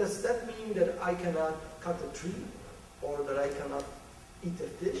 but does that mean that I cannot cut a tree or that I cannot eat a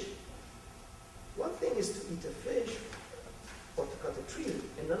fish? One thing is to eat a fish or to cut a tree.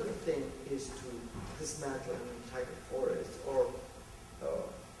 Another thing is to dismantle an entire forest or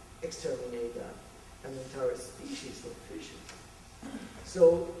exterminate an entire species of fishes.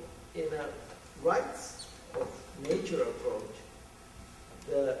 So in a rights of nature approach,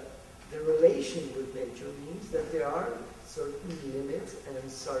 the relation with nature means that there are certain limits and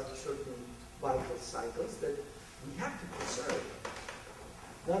certain vital cycles that we have to preserve,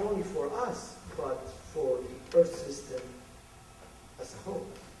 not only for us, but for the Earth system as a whole.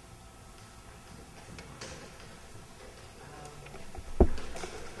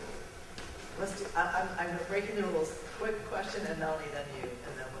 I'm breaking the rules. Quick question, and Melanie, then you,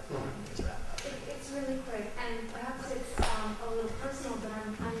 and then we'll wrap up. It's really quick, and perhaps it's a little personal, but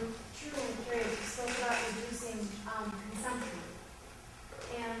I'm truly curious. You spoke about reducing consumption,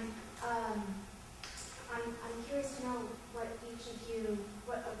 and I'm curious to know what each of you,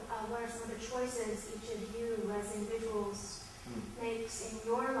 what are some of the choices each of you as individuals makes in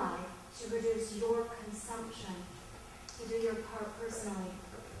your life to reduce your consumption, to do your part personally.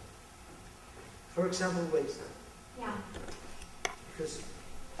 For example, waste. Yeah. Because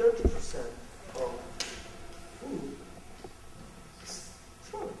 30% of food is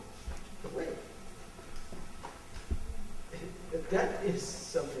thrown away. That is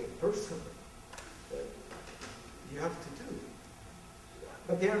something personal that you have to do.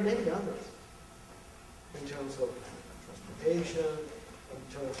 But there are many others in terms of transportation,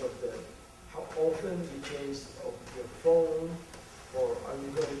 in terms of how often you change of your phone, or are you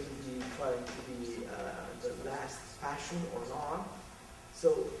going to be trying to be the last fashion or not?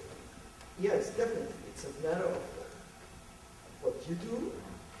 So yes, definitely, it's a matter of what you do,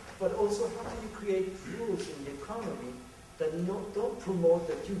 but also how do you create rules in the economy that don't promote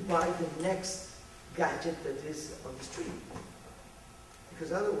that you buy the next gadget that is on the street.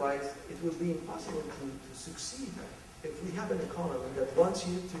 Because otherwise, it will be impossible to succeed if we have an economy that wants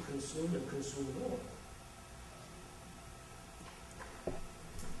you to consume and consume more.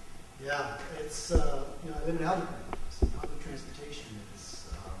 Yeah, it's, I live in Albuquerque, so public transportation is,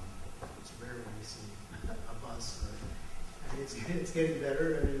 it's rare when you see a bus, and it's getting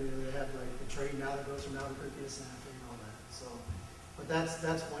better. I mean, they have like the train now that goes from Albuquerque to Santa Fe and all that. So, but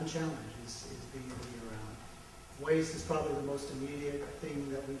that's one challenge is being able to get around. Waste is probably the most immediate thing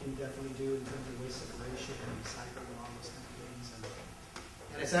that we can definitely do in terms of waste separation and recycling and all those kind of things.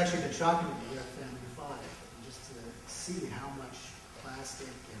 And it's actually been shocking to me at Family 5, just to see how much plastic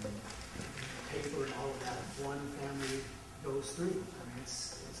and paper and all of that one family goes through. I mean,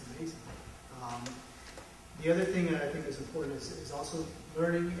 it's amazing. The other thing that I think is important is also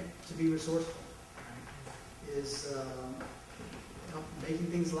learning to be resourceful. Right? Is making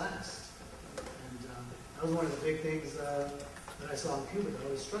things last. That was one of the big things that I saw in Cuba that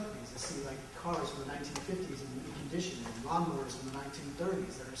always struck me, is to see like cars from the 1950s in condition, and lawnmowers from the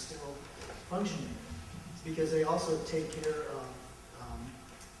 1930s that are still functioning. It's because they also take care of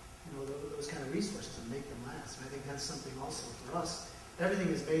those kind of resources and make them last. And I think that's something also for us. Everything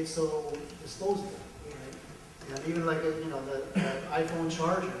is made so disposable, right? And even like the iPhone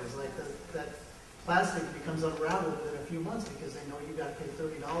charger is like that plastic becomes unraveled within a few months because they know you got to pay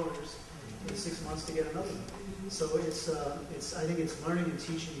 $30 in 6 months to get another one. So I think it's learning and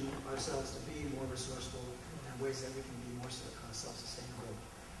teaching ourselves to be more resourceful and ways that we can be more self-sustainable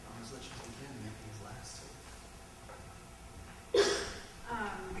as much as we can to make things last.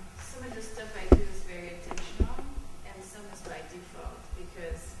 Some of the stuff I do is very intentional, and some is by default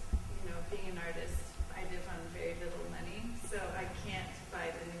because, being an artist, I live on very little money, so I can't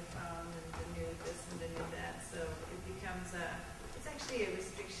buy the new phone and the new this and the new that. So it becomes it's actually a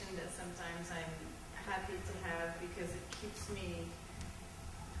restriction that sometimes I'm happy to have because it keeps me,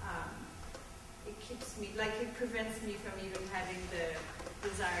 it prevents me from even having the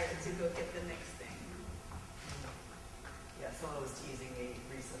desire to go get the next thing. Yeah, someone was teasing me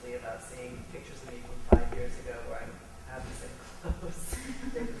recently about seeing pictures of me from 5 years ago where I have the same clothes.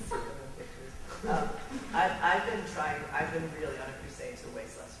 They can see them in pictures. I've been really on a crusade to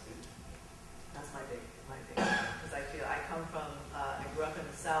waste less food. That's my big because I feel I come from, I grew up in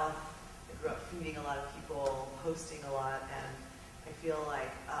the South, I grew up feeding a lot of people, hosting a lot, and I feel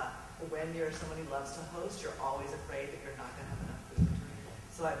like when you're someone who loves to host, you're always afraid that you're not going to have enough food.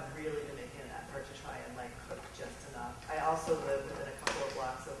 So I've really been making an effort to try and cook just enough. I also live within a couple of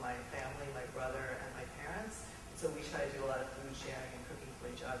blocks of my family, my brother and my parents, so we try to do a lot of food sharing and cooking for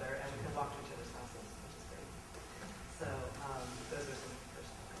each other, and we can walk to each other's houses, which is great. So those are some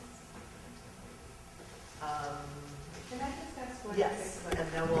personal things. Can I just ask one Yes, quick question? and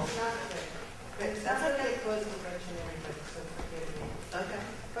then we'll. It's not really a closing question, everybody, so forgive me. Okay.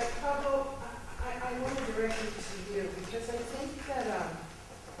 But Pablo, I want to direct it to you because I think that,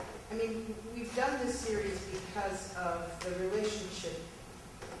 we've done this series because of the relationship.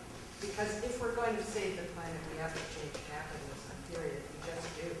 Because if we're going to save the planet, we have to change capitalism, period. We just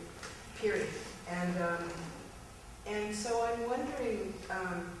do, period. And so I'm wondering, I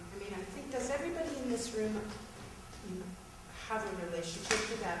think, does everybody in this room have a relationship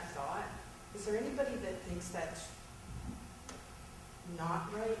to that thought? Is there anybody that thinks that's not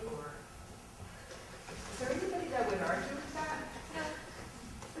right, or is there anybody that would argue with that? No.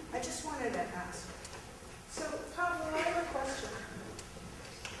 I just wanted to ask. So, Pablo, I have a question.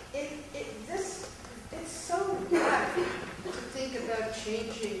 It's so bad to think about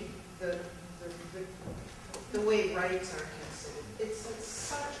changing the way rights are considered. It's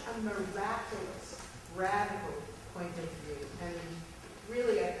such a miraculous, radical point of view. And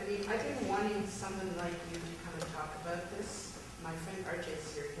really, I've been wanting someone like you to come and talk about this. My friend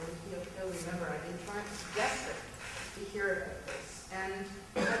RJ's here. He'll remember I've been desperate to hear about this. And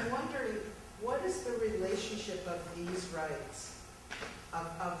I'm wondering, what is the relationship of these rights,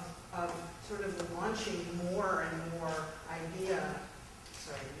 of sort of launching more and more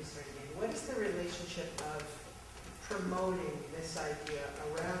what is the relationship of promoting this idea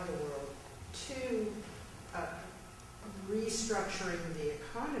around the world to restructuring the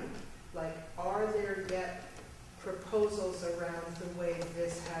economy? Like, are there yet proposals around the way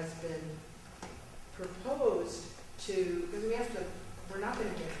this has been proposed to, because we're not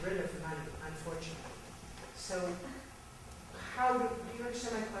going to get rid of money, unfortunately. So do you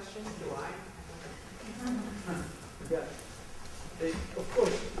understand my question? Do I? Yeah. Of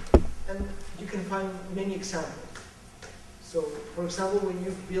course. And you can find many examples. So, for example, when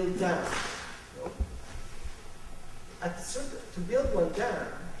you build dams, to build one dam,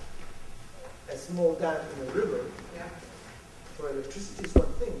 a small dam in a river, yeah, for electricity is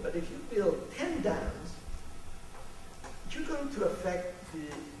one thing, but if you build 10 dams, you're going to affect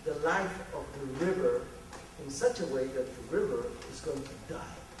the life of the river in such a way that the river is going to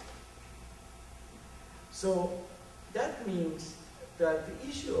die. So that means that the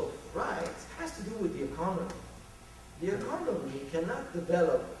issue of rights has to do with the economy. The economy cannot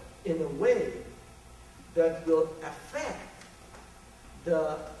develop in a way that will affect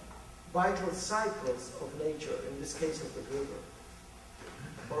the vital cycles of nature, in this case of the river,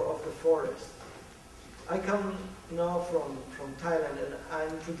 or of the forest. I come now from Thailand, and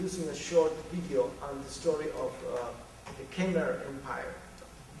I'm producing a short video on the story of the Khmer Empire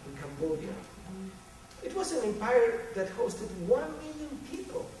in Cambodia. It was an empire that hosted 1 million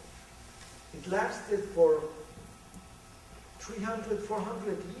people. It lasted for 300,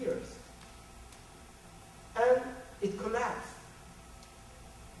 400 years. And it collapsed.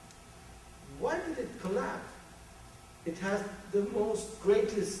 Why did it collapse? It has the most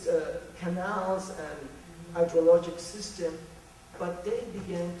greatest canals and hydrologic system, but they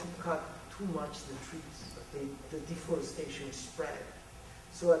began to cut too much the trees. The deforestation spread.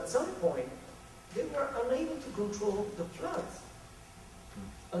 So at some point, they were unable to control the floods.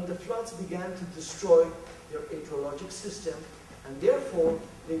 And the floods began to destroy their hydrologic system, and therefore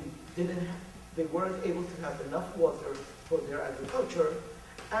they weren't able to have enough water for their agriculture,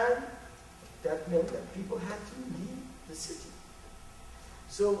 and that meant that people had to leave the city.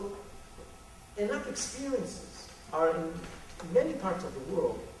 So enough experiences are in many parts of the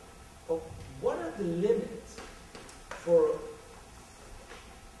world of what are the limits for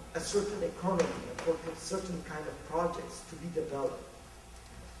a certain economy and for a certain kind of projects to be developed.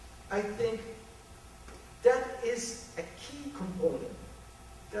 I think that is a key component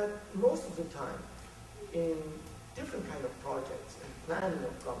that most of the time in different kind of projects and planning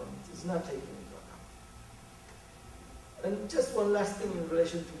of government is not taken into account. And just one last thing in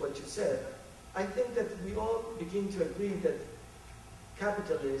relation to what you said. I think that we all begin to agree that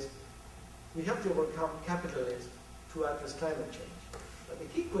capitalism, we have to overcome capitalism to address climate change. But the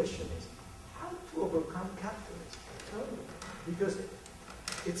key question is how to overcome capitalism. Because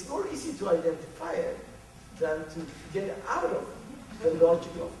it's more easy to identify it than to get out of the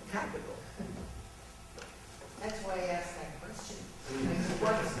logic of capital. That's why I asked that question.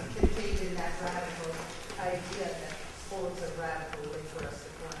 What's contained in that radical idea that holds a radical way for us to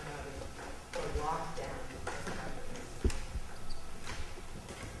climb out of the lockdown of capitalism?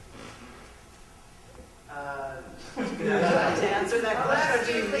 Would you like to answer that question, or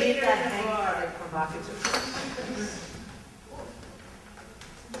do you leave that hanging for provocative?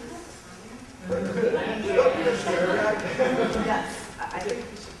 Yes, I think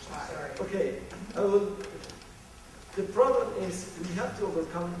we should try. Sorry. Okay. The problem is we have to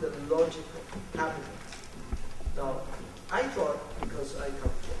overcome the logic of capital. Now, I thought, because I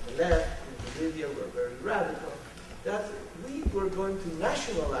come from the left, in Bolivia we're very radical, that we were going to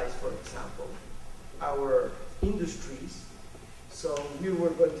nationalize, for example, our industries. So we were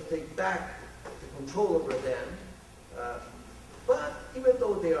going to take back the control over them. But even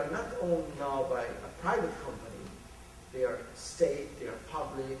though they are not owned now by a private company, they are state, they are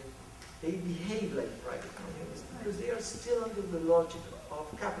public, they behave like private companies because they are still under the logic of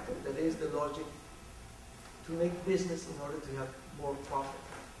capital. That is the logic to make business in order to have more profit.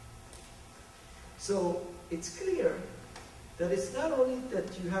 So it's clear that it's not only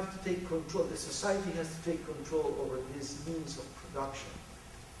that you have to take control, the society has to take control over this means of production.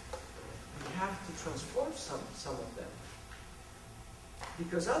 We have to transform some of them.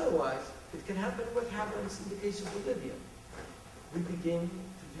 Because otherwise, it can happen what happens in the case of Bolivia. We begin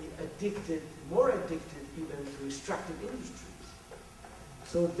to be addicted, more addicted even to extractive industries.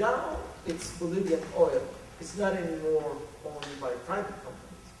 So now it's Bolivian oil. It's not anymore owned by private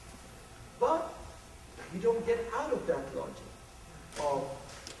companies. But we don't get out of that logic of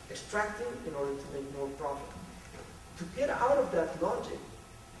extracting in order to make more profit. To get out of that logic,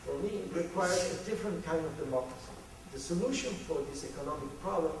 for me, requires a different kind of democracy. The solution for this economic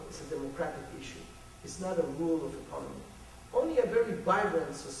problem is a democratic issue. It's not a rule of economy. Only a very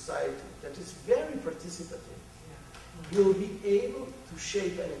vibrant society that is very participative will be able to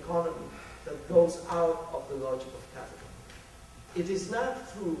shape an economy that goes out of the logic of capital. It is not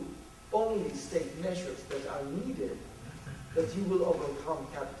through only state measures that are needed that you will overcome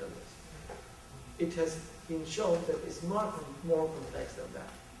capitalism. It has been shown that it's more complex than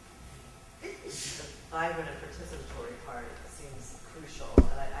that. The vibrant and participatory part seems crucial,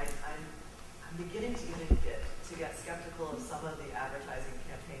 and I'm beginning to even get skeptical of some of the advertising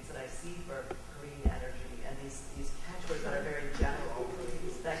campaigns that I see for green energy and these catchwords that are very general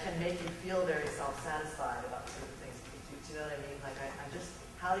that can make you feel very self-satisfied about certain things. Do you know what I mean? Like I'm just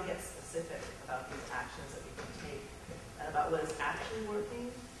how to get specific about these actions that we can take and about what is actually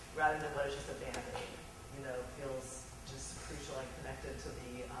working rather than what is just a band-aid. Feels just crucial and connected to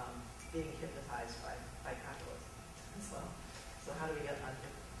the being hypnotized by capitalism as well. So how do we get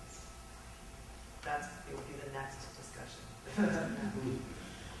unhypnotized? It will be the next discussion.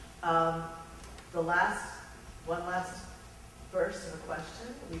 One last burst of a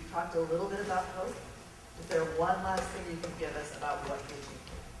question. We've talked a little bit about hope. Is there one last thing you can give us about what gives you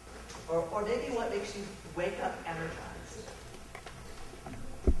hope? Or maybe what makes you wake up energized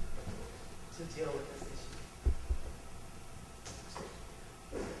to deal with this issue?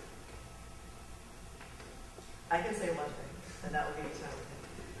 I can say one thing, and that will give you time to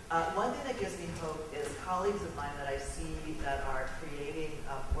think. One thing that gives me hope is colleagues of mine that I see that are creating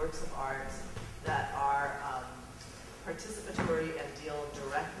works of art that are participatory and deal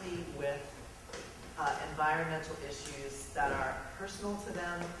directly with environmental issues that are personal to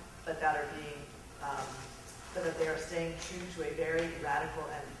them, but that are being, but that they are staying true to a very radical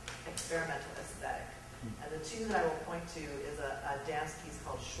and experimental aesthetic. And the two that I will point to is a dance piece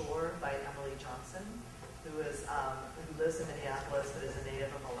called Shore by Emily Johnson, who lives in Minneapolis but is a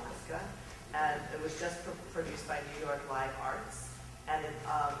native of Alaska. And it was just produced by New York Live Arts. And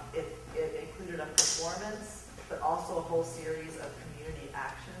it included a performance, but also a whole series of community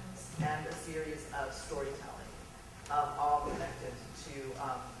actions and a series of storytelling, all connected to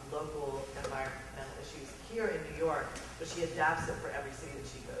local environmental issues here in New York, but she adapts it for every city that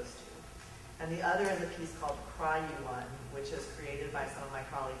she goes to. And the other is a piece called Cry You One, which is created by some of my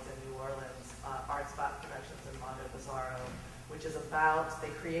colleagues in New Orleans, Art Spot Productions and Mondo Bizarro, which is about,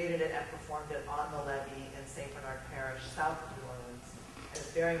 they created it and performed it on the levee in St. Bernard Parish, south of New Orleans. And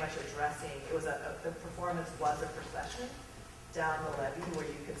it's very much addressing, it was the performance was a procession down the levee where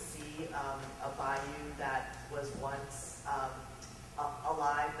you could see a bayou that was once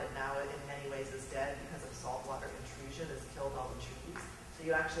alive, but now in many ways is dead because of saltwater intrusion, has killed all the trees. So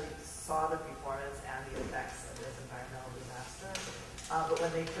you actually saw the performance and the effects of this environmental disaster. But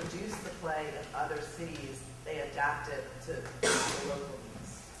when they produced the play in other cities, they adapted to the local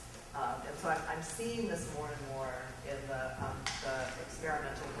needs. And so I'm seeing this more and more in the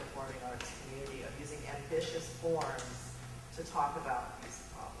experimental performing arts community of using ambitious forms to talk about these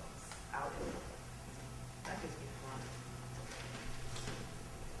problems out in the world. That gives me fun.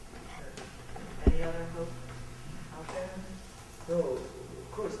 Any other hope out there? No,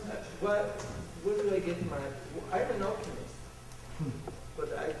 of course not. Where do I get my... I'm an optimist,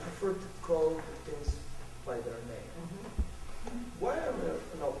 but I prefer to call things by their name. Why am I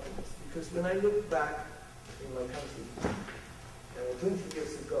an optimist? Because when I look back in my country 20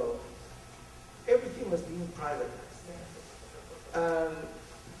 years ago, everything was being privatized.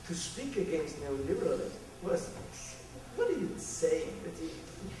 To speak against neoliberalism was, what are you saying?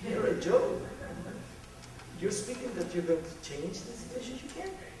 You're a joke. You're speaking that you're going to change the situation. You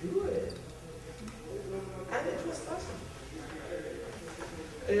can't do it. And it was possible.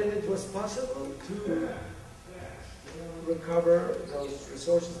 And it was possible to recover those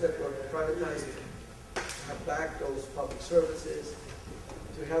resources that were privatized, to have back those public services,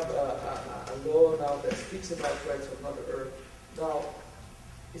 to have a law now that speaks about rights of Mother Earth. Now,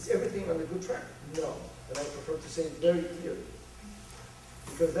 is everything on a good track? No. And I prefer to say it very clearly.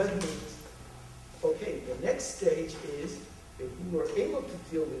 Because that means, okay, the next stage is, if we were able to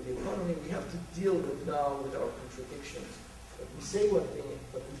deal with the economy, we have to deal with now with our contradictions. But we say one thing,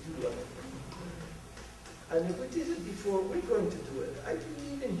 but we do another thing. And if we did it before, we're going to do it. I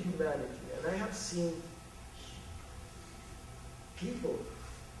believe in humanity, and I have seen people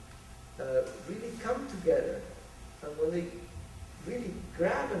really come together, and when they really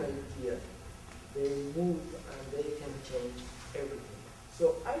grab an idea, they move and they can change everything.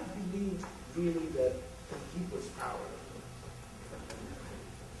 So I believe really that the people's power.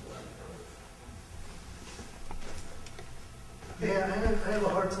 Yeah, I have a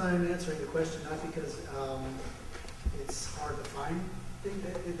hard time answering the question, not because it's hard to find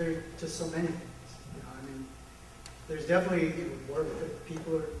things. There are just so many things. You know, I mean, there's definitely work that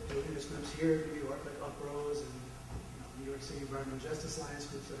people are doing. There's groups here in New York, like Uprose and New York City Environmental Justice Alliance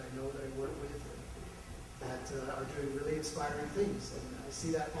groups that I know that I work with that are doing really inspiring things, and I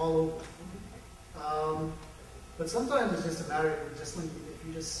see that all over. But sometimes it's just a matter of just when if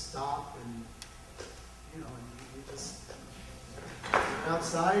you just stop and you just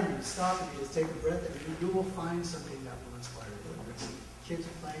outside and you stop and you just take a breath and you will find something that will inspire you. Whether it's kids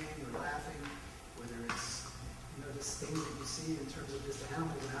playing or laughing, whether it's just things that you see in terms of just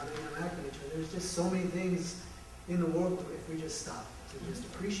animals and how they interact with each other. There's just so many things in the world that if we just stop to just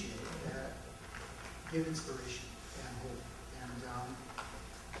appreciate that, give inspiration and hope. And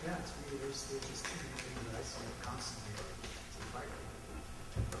yeah, to me, there's just too many things that I see constantly. It's inspiring.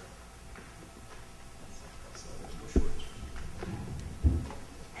 So there's no shortage.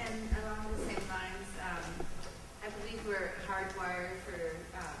 And along the same lines, I believe we're hardwired for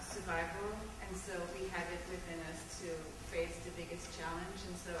survival, and so we have it within us to face the biggest challenge.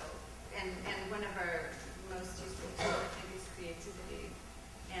 And so, and one of our most useful tools, I think, is creativity.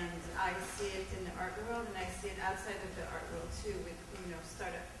 And I see it in the art world, and I see it outside of the art world too, with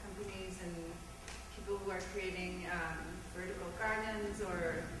startup companies and people who are creating vertical gardens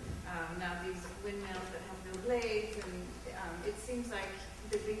or now these windmills that have no blades. And it seems like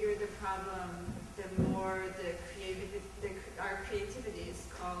the bigger the problem, the more our creativity is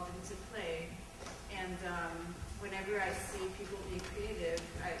called into play. And whenever I see people being creative,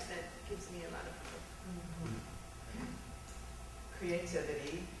 that gives me a lot of hope.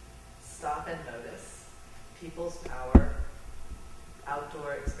 Creativity, stop and notice, people's power,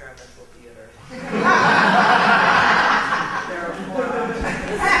 outdoor experimental theater.